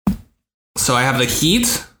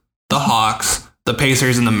Heat, the Hawks, the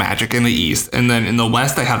Pacers, and the Magic in the East. And then in the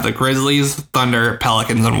West, I have the Grizzlies, Thunder,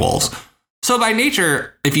 Pelicans, and Wolves. So by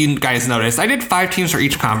nature, if you guys noticed, I did 5 teams for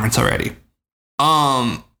each conference already.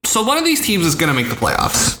 So one of these teams is going to make the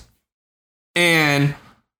playoffs. And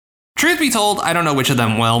truth be told, I don't know which of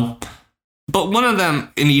them will. But one of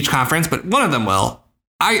them in each conference, but one of them will.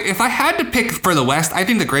 If I had to pick for the West, I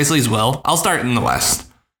think the Grizzlies will. I'll start in the West.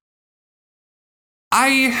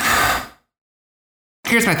 Here's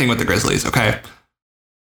my thing with the Grizzlies, okay?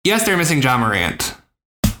 Yes, they're missing Ja Morant.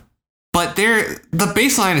 But the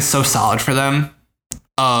baseline is so solid for them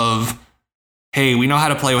of, hey, we know how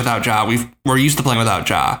to play without Ja. We're used to playing without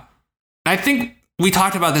Ja. And I think we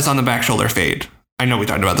talked about this on the back shoulder fade. I know we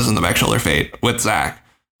talked about this on the back shoulder fade with Zach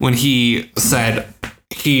when he said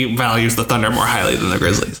he values the Thunder more highly than the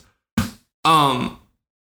Grizzlies.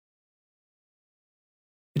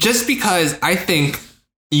 Just because I think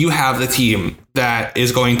you have the team that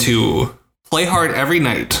is going to play hard every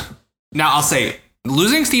night. Now, I'll say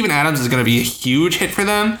losing Steven Adams is going to be a huge hit for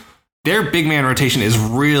them. Their big man rotation is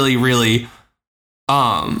really, really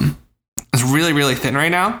thin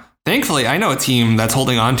right now. Thankfully, I know a team that's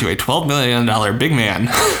holding on to a $12 million big man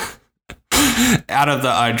out of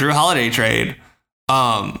the Drew Holiday trade.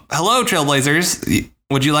 Hello, Trailblazers.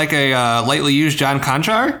 Would you like a lightly used John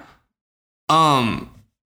Conchar?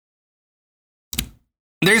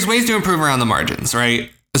 There's ways to improve around the margins,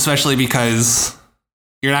 right? Especially because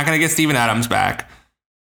you're not going to get Steven Adams back.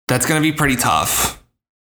 That's going to be pretty tough.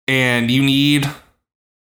 And you need,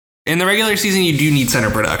 in the regular season, you do need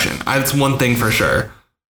center production. That's one thing for sure.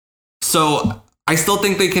 So I still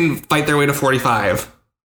think they can fight their way to 45.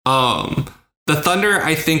 The Thunder,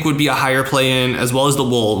 I think, would be a higher play-in, as well as the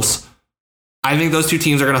Wolves. I think those two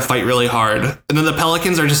teams are going to fight really hard. And then the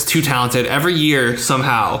Pelicans are just too talented. Every year,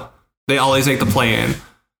 somehow, they always make the play-in.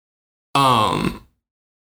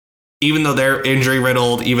 Even though they're injury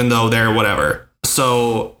riddled, even though they're whatever.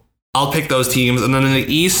 So I'll pick those teams. And then in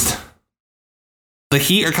the East, the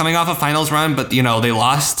Heat are coming off a finals run, but they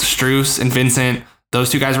lost Strus and Vincent. Those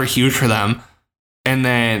two guys were huge for them. And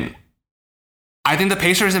then I think the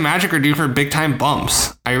Pacers and Magic are due for big time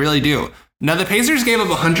bumps. I really do. Now the Pacers gave up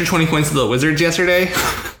 120 points to the Wizards yesterday,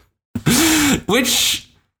 which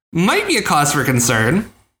might be a cause for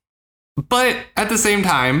concern. But at the same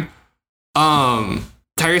time,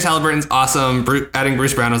 Tyrese Halliburton's awesome. Adding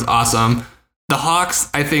Bruce Brown was awesome. The Hawks,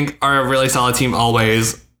 I think, are a really solid team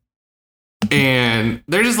always. And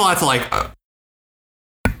there's just a lot to like.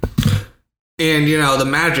 And, the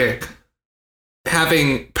Magic,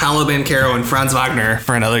 having Paolo Banchero and Franz Wagner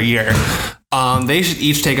for another year, they should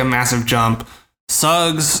each take a massive jump.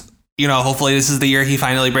 Suggs, hopefully this is the year he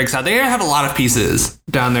finally breaks out. They have a lot of pieces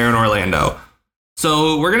down there in Orlando.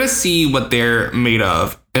 So we're going to see what they're made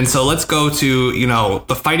of. And so let's go to,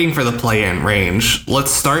 the fighting for the play-in range.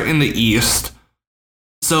 Let's start in the East.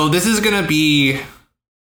 So this is going to be,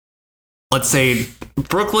 let's say,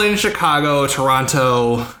 Brooklyn, Chicago,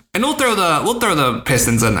 Toronto, and we'll throw the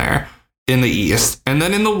Pistons in there in the East. And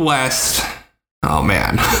then in the West, oh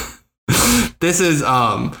man. This is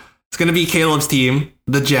it's going to be Caleb's team,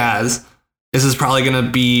 the Jazz. This is probably going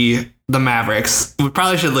to be the Mavericks. We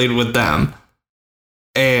probably should lead with them.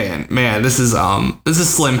 And man, this is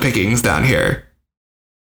slim pickings down here.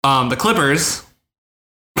 The Clippers.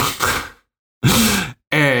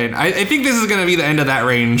 And I think this is going to be the end of that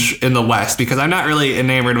range in the West because I'm not really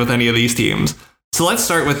enamored with any of these teams. So let's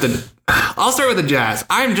start with I'll start with the Jazz.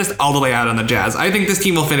 I'm just all the way out on the Jazz. I think this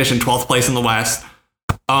team will finish in 12th place in the West.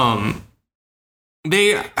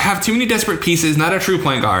 They have too many desperate pieces, not a true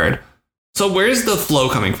point guard. So where's the flow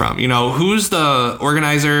coming from? Who's the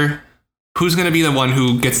organizer? Who's going to be the one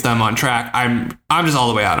who gets them on track? I'm just all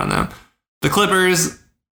the way out on them. The Clippers,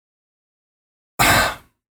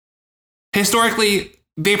 historically,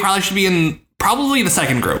 they probably should be in probably the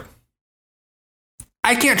second group.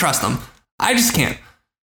 I can't trust them. I just can't.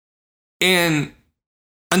 And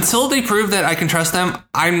until they prove that I can trust them,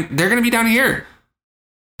 they're going to be down here.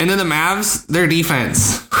 And then the Mavs, their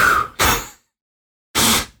defense.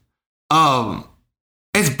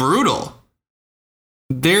 It's brutal.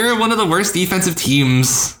 They're one of the worst defensive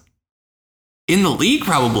teams in the league,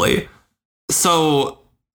 probably. So,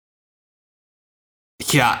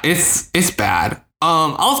 yeah, it's bad.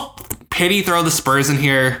 I'll pity throw the Spurs in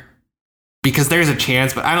here because there's a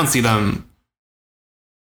chance, but I don't see them.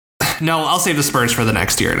 No, I'll save the Spurs for the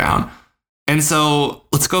next tier down. And so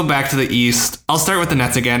let's go back to the East. I'll start with the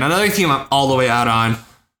Nets again. Another team I'm all the way out on.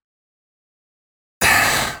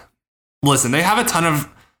 Listen, they have a ton of...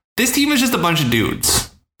 This team is just a bunch of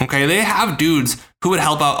dudes. Okay, they have dudes who would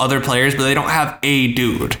help out other players, but they don't have a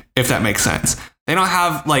dude, if that makes sense. They don't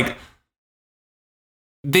have, like...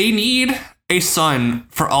 They need a sun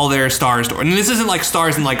for all their stars. And this isn't like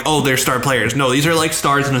stars and like, oh, they're star players. No, these are like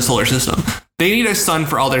stars in a solar system. They need a sun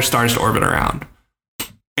for all their stars to orbit around.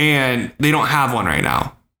 And they don't have one right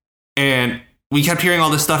now. And we kept hearing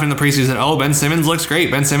all this stuff in the preseason. Oh, Ben Simmons looks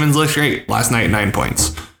great. Ben Simmons looks great. Last night, 9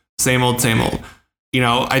 points. Same old, same old. You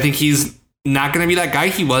know, I think he's not going to be that guy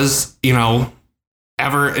he was, you know,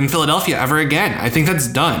 ever in Philadelphia ever again. I think that's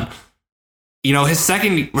done. You know, his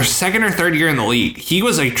second or third year in the league, he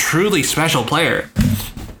was a truly special player.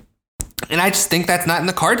 And I just think that's not in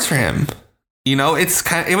the cards for him. You know, it's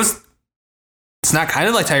not kind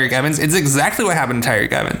of like Tyreek Evans. It's exactly what happened to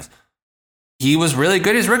Tyreek Evans. He was really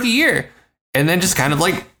good his rookie year and then just kind of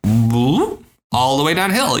like all the way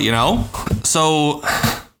downhill, you know? So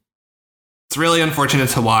it's really unfortunate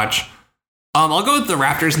to watch. I'll go with the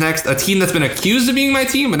Raptors next, a team that's been accused of being my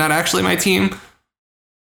team, but not actually my team.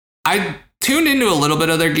 I tuned into a little bit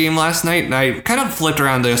of their game last night, and I kind of flipped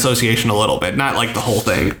around the association a little bit, not like the whole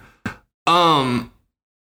thing. I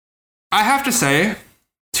have to say,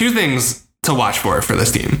 2 things to watch for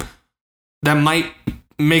this team that might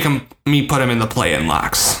make me put him in the play-in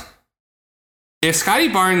locks. If Scotty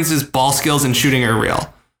Barnes' ball skills and shooting are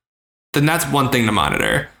real, then that's one thing to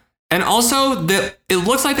monitor. And also, it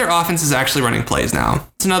looks like their offense is actually running plays now.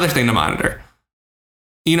 It's another thing to monitor.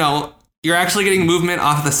 You know, you're actually getting movement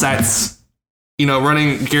off the sets, you know,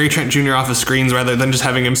 running Gary Trent Jr. off of screens rather than just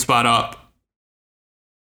having him spot up.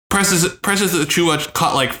 Presses Achua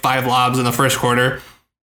caught like 5 lobs in the first quarter.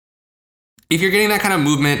 If you're getting that kind of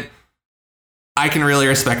movement, I can really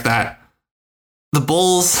respect that. The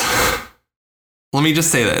Bulls, let me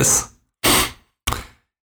just say this.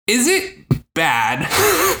 Is it bad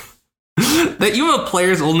that you have a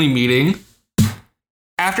players only meeting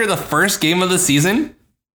after the first game of the season?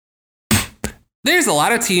 There's a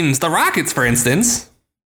lot of teams, the Rockets, for instance,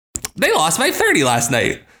 they lost by 30 last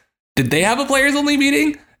night. Did they have a players only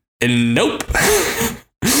meeting? And nope.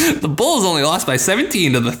 The Bulls only lost by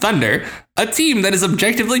 17 to the Thunder, a team that is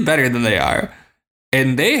objectively better than they are.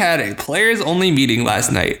 And they had a players only meeting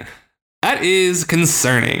last night. That is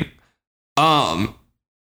concerning. And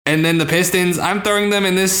then the Pistons, I'm throwing them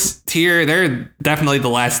in this tier. They're definitely the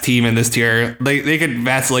last team in this tier. They could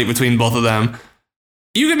vacillate between both of them.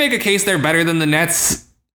 You could make a case they're better than the Nets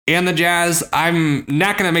and the Jazz. I'm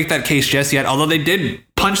not going to make that case just yet, although they did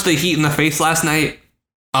punch the Heat in the face last night.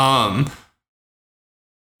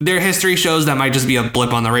 Their history shows that might just be a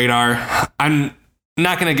blip on the radar. I'm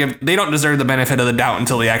not going to they don't deserve the benefit of the doubt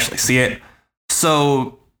until they actually see it.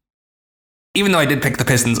 So even though I did pick the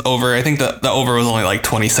Pistons over, I think the over was only like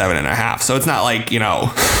 27.5. So it's not like, you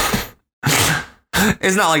know,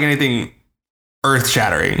 it's not like anything earth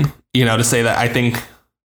shattering, you know, to say that I think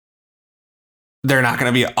they're not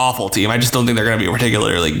going to be an awful team. I just don't think they're going to be a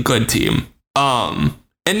particularly good team.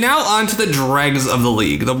 And now on to the dregs of the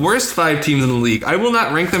league, the worst 5 teams in the league. I will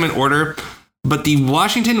not rank them in order, but the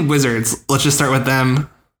Washington Wizards, let's just start with them.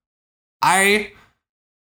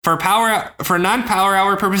 For non-power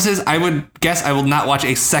hour purposes, I would guess I will not watch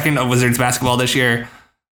a second of Wizards basketball this year.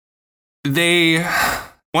 They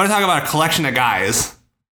want to talk about a collection of guys.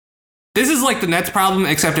 This is like the Nets problem,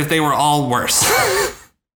 except if they were all worse.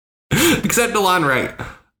 Except DeLon Wright.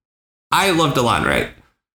 I love DeLon Wright.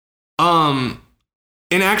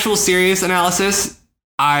 In actual serious analysis,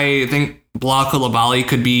 I think Bilal Coulibaly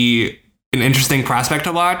could be an interesting prospect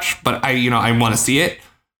to watch, but I want to see it.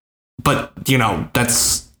 But,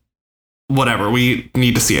 that's whatever. We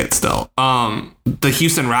need to see it still. The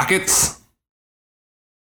Houston Rockets,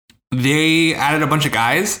 they added a bunch of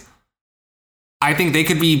guys. I think they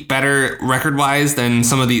could be better record-wise than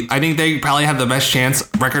some of the... I think they probably have the best chance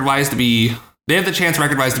record-wise to be... They have the chance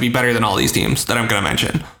record-wise to be better than all these teams that I'm going to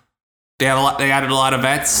mention. They added a lot of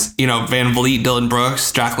vets. Van Vliet, Dylan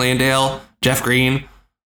Brooks, Jock Landale, Jeff Green.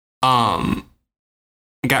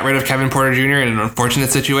 Got rid of Kevin Porter Jr. in an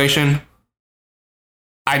unfortunate situation.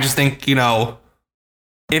 I just think,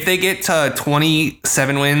 if they get to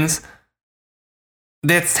 27 wins,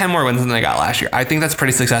 that's 10 more wins than they got last year. I think that's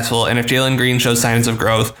pretty successful. And if Jalen Green shows signs of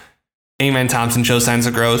growth, Amen Thompson shows signs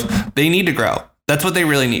of growth, they need to grow. That's what they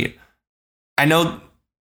really need. I know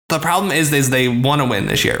the problem is they want to win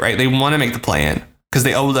this year, right? They want to make the play-in because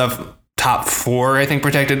they owe the top 4, I think,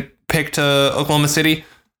 protected pick to Oklahoma City.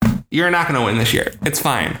 You're not going to win this year. It's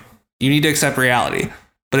fine. You need to accept reality.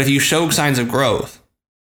 But if you show signs of growth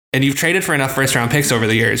and you've traded for enough first-round picks over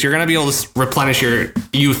the years, you're going to be able to replenish your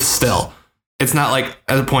youth still. It's not like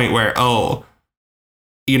at a point where,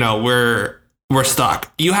 we're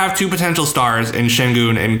stuck. You have 2 potential stars in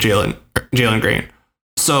Şengün and Jalen Green.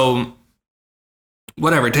 So,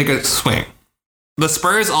 whatever, take a swing. The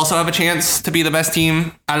Spurs also have a chance to be the best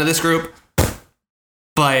team out of this group.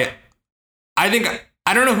 But I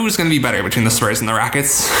don't know who's going to be better between the Spurs and the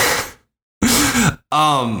Rockets.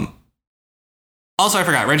 Also, I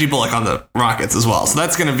forgot Reggie Bullock on the Rockets as well. So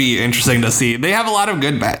that's going to be interesting to see. They have a lot of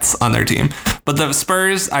good bets on their team. But the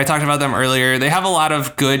Spurs, I talked about them earlier. They have a lot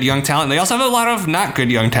of good young talent. They also have a lot of not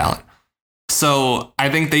good young talent. So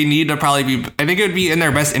I think they need to I think it would be in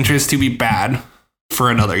their best interest to be bad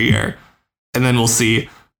for another year. And then we'll see.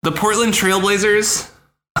 The Portland Trailblazers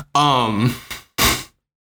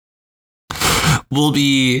will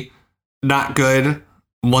be not good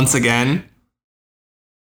once again.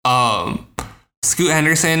 Scoot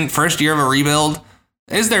Henderson, first year of a rebuild.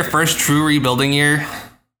 This is their first true rebuilding year.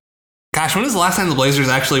 Gosh, when was the last time the Blazers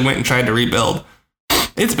actually went and tried to rebuild?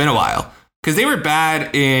 It's been a while. Because they were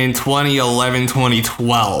bad in 2011,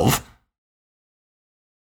 2012.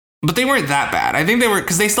 But they weren't that bad. I think they were,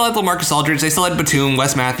 because they still had LaMarcus Aldridge, they still had Batum,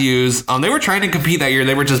 Wes Matthews. They were trying to compete that year.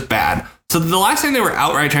 They were just bad. So the last time they were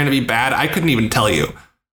outright trying to be bad, I couldn't even tell you.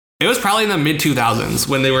 It was probably in the mid-2000s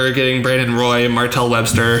when they were getting Brandon Roy, Martell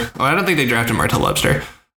Webster. I don't think they drafted Martell Webster.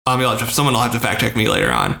 Someone will have to fact check me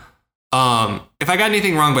later on. If I got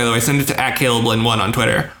anything wrong, by the way, send it to @CalebLin1 on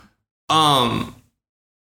Twitter.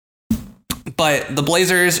 But the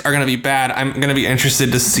Blazers are going to be bad. I'm going to be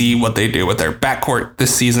interested to see what they do with their backcourt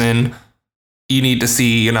this season. You need to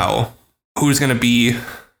see, who's going to be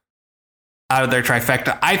out of their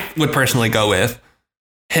trifecta. I would personally go with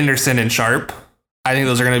Henderson and Sharp. I think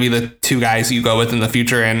those are going to be the 2 guys you go with in the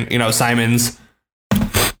future. And, Simons.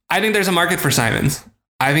 I think there's a market for Simons.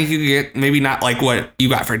 I think you could get maybe not like what you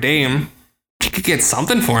got for Dame. You could get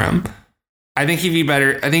something for him. I think he'd be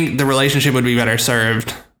better. I think the relationship would be better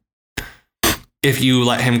served if you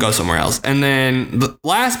let him go somewhere else. And then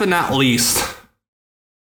last but not least,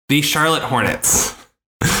 the Charlotte Hornets.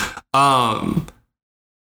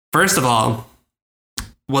 First of all,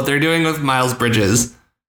 what they're doing with Miles Bridges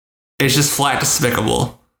is just flat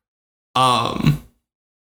despicable.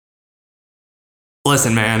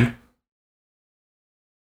 Listen, man.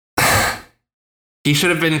 He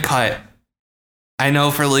should have been cut. I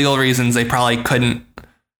know for legal reasons they probably couldn't.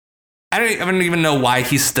 I don't even know why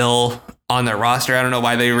he's still on their roster. I don't know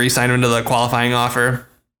why they re-signed him to the qualifying offer.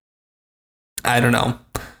 I don't know.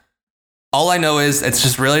 All I know is it's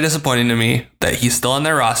just really disappointing to me that he's still on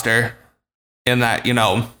their roster and that,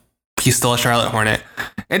 he's still a Charlotte Hornet.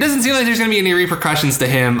 It doesn't seem like there's going to be any repercussions to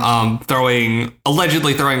him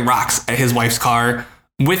allegedly throwing rocks at his wife's car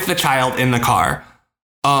with the child in the car.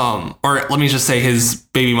 Or let me just say his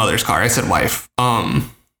baby mother's car. I said wife.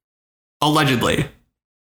 Allegedly.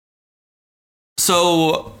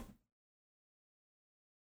 So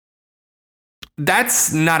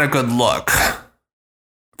that's not a good look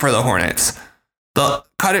for the Hornets.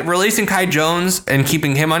 Releasing Kai Jones and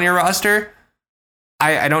keeping him on your roster,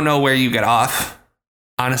 I don't know where you get off,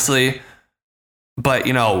 honestly. But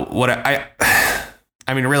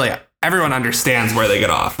really, everyone understands where they get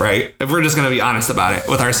off, right? If we're just going to be honest about it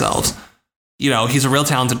with ourselves. He's a real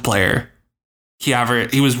talented player. He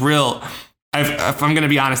was real. If I'm going to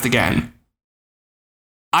be honest again,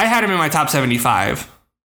 I had him in my top 75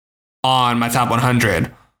 on my top 100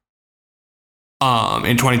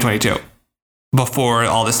 in 2022 before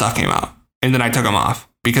all this stuff came out. And then I took him off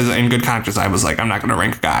because in good conscience, I was like, I'm not going to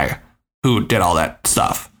rank a guy who did all that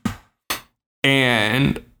stuff.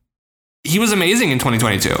 And he was amazing in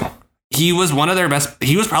 2022. He was one of their best.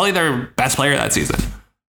 He was probably their best player that season.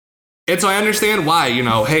 And so I understand why,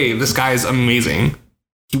 hey, this guy's amazing.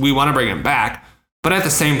 We want to bring him back. But at the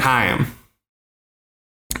same time,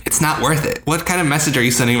 it's not worth it. What kind of message are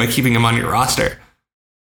you sending by keeping him on your roster?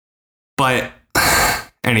 But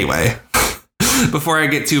anyway, before I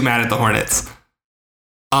get too mad at the Hornets,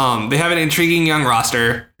 They have an intriguing young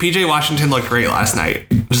roster. PJ Washington looked great last night.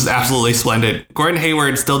 Just absolutely splendid. Gordon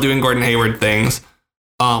Hayward still doing Gordon Hayward things.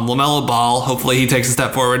 LaMelo Ball, hopefully he takes a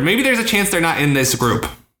step forward. Maybe there's a chance they're not in this group.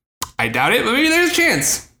 I doubt it, but maybe there's a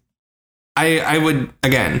chance. I would,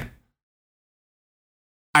 again,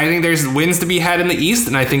 I think there's wins to be had in the East,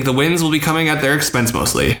 and I think the wins will be coming at their expense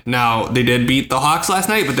mostly. Now, they did beat the Hawks last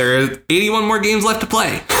night, but there are 81 more games left to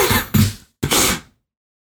play.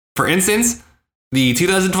 For instance, the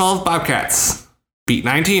 2012 Bobcats beat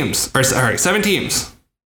 7 teams.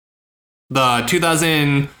 The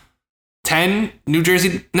 2010 New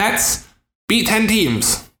Jersey Nets beat 10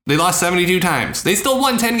 teams. They lost 72 times. They still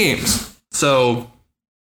won 10 games. So,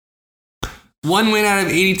 one win out of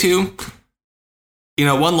 82,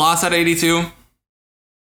 one loss out of 82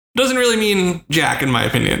 doesn't really mean jack in my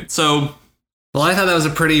opinion. So, well, I thought that was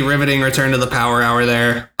a pretty riveting return to the Power Hour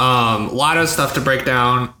there. A lot of stuff to break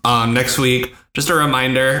down next week. Just a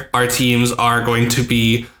reminder, our teams are going to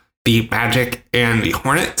be the Magic and the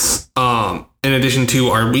Hornets, in addition to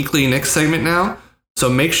our weekly Knicks segment now. So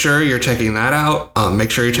make sure you're checking that out. Make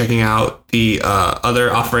sure you're checking out the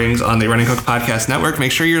other offerings on the Running Hook Podcast Network.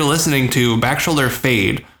 Make sure you're listening to Back Shoulder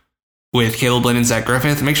Fade with Caleb Lynn and Zach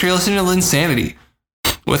Griffith. Make sure you're listening to Linsanity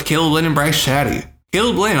with Caleb Lynn and Bryce Shaddy.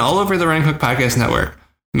 Caleb Lynn all over the Running Hook Podcast Network.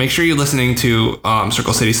 Make sure you're listening to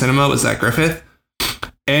Circle City Cinema with Zach Griffith.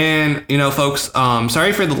 And, folks,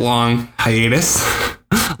 sorry for the long hiatus.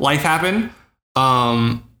 Life happened.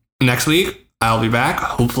 Next week, I'll be back,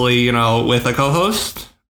 hopefully, with a co-host.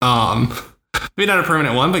 Maybe not a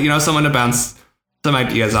permanent one, but, someone to bounce some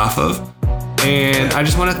ideas off of. And I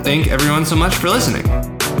just want to thank everyone so much for listening.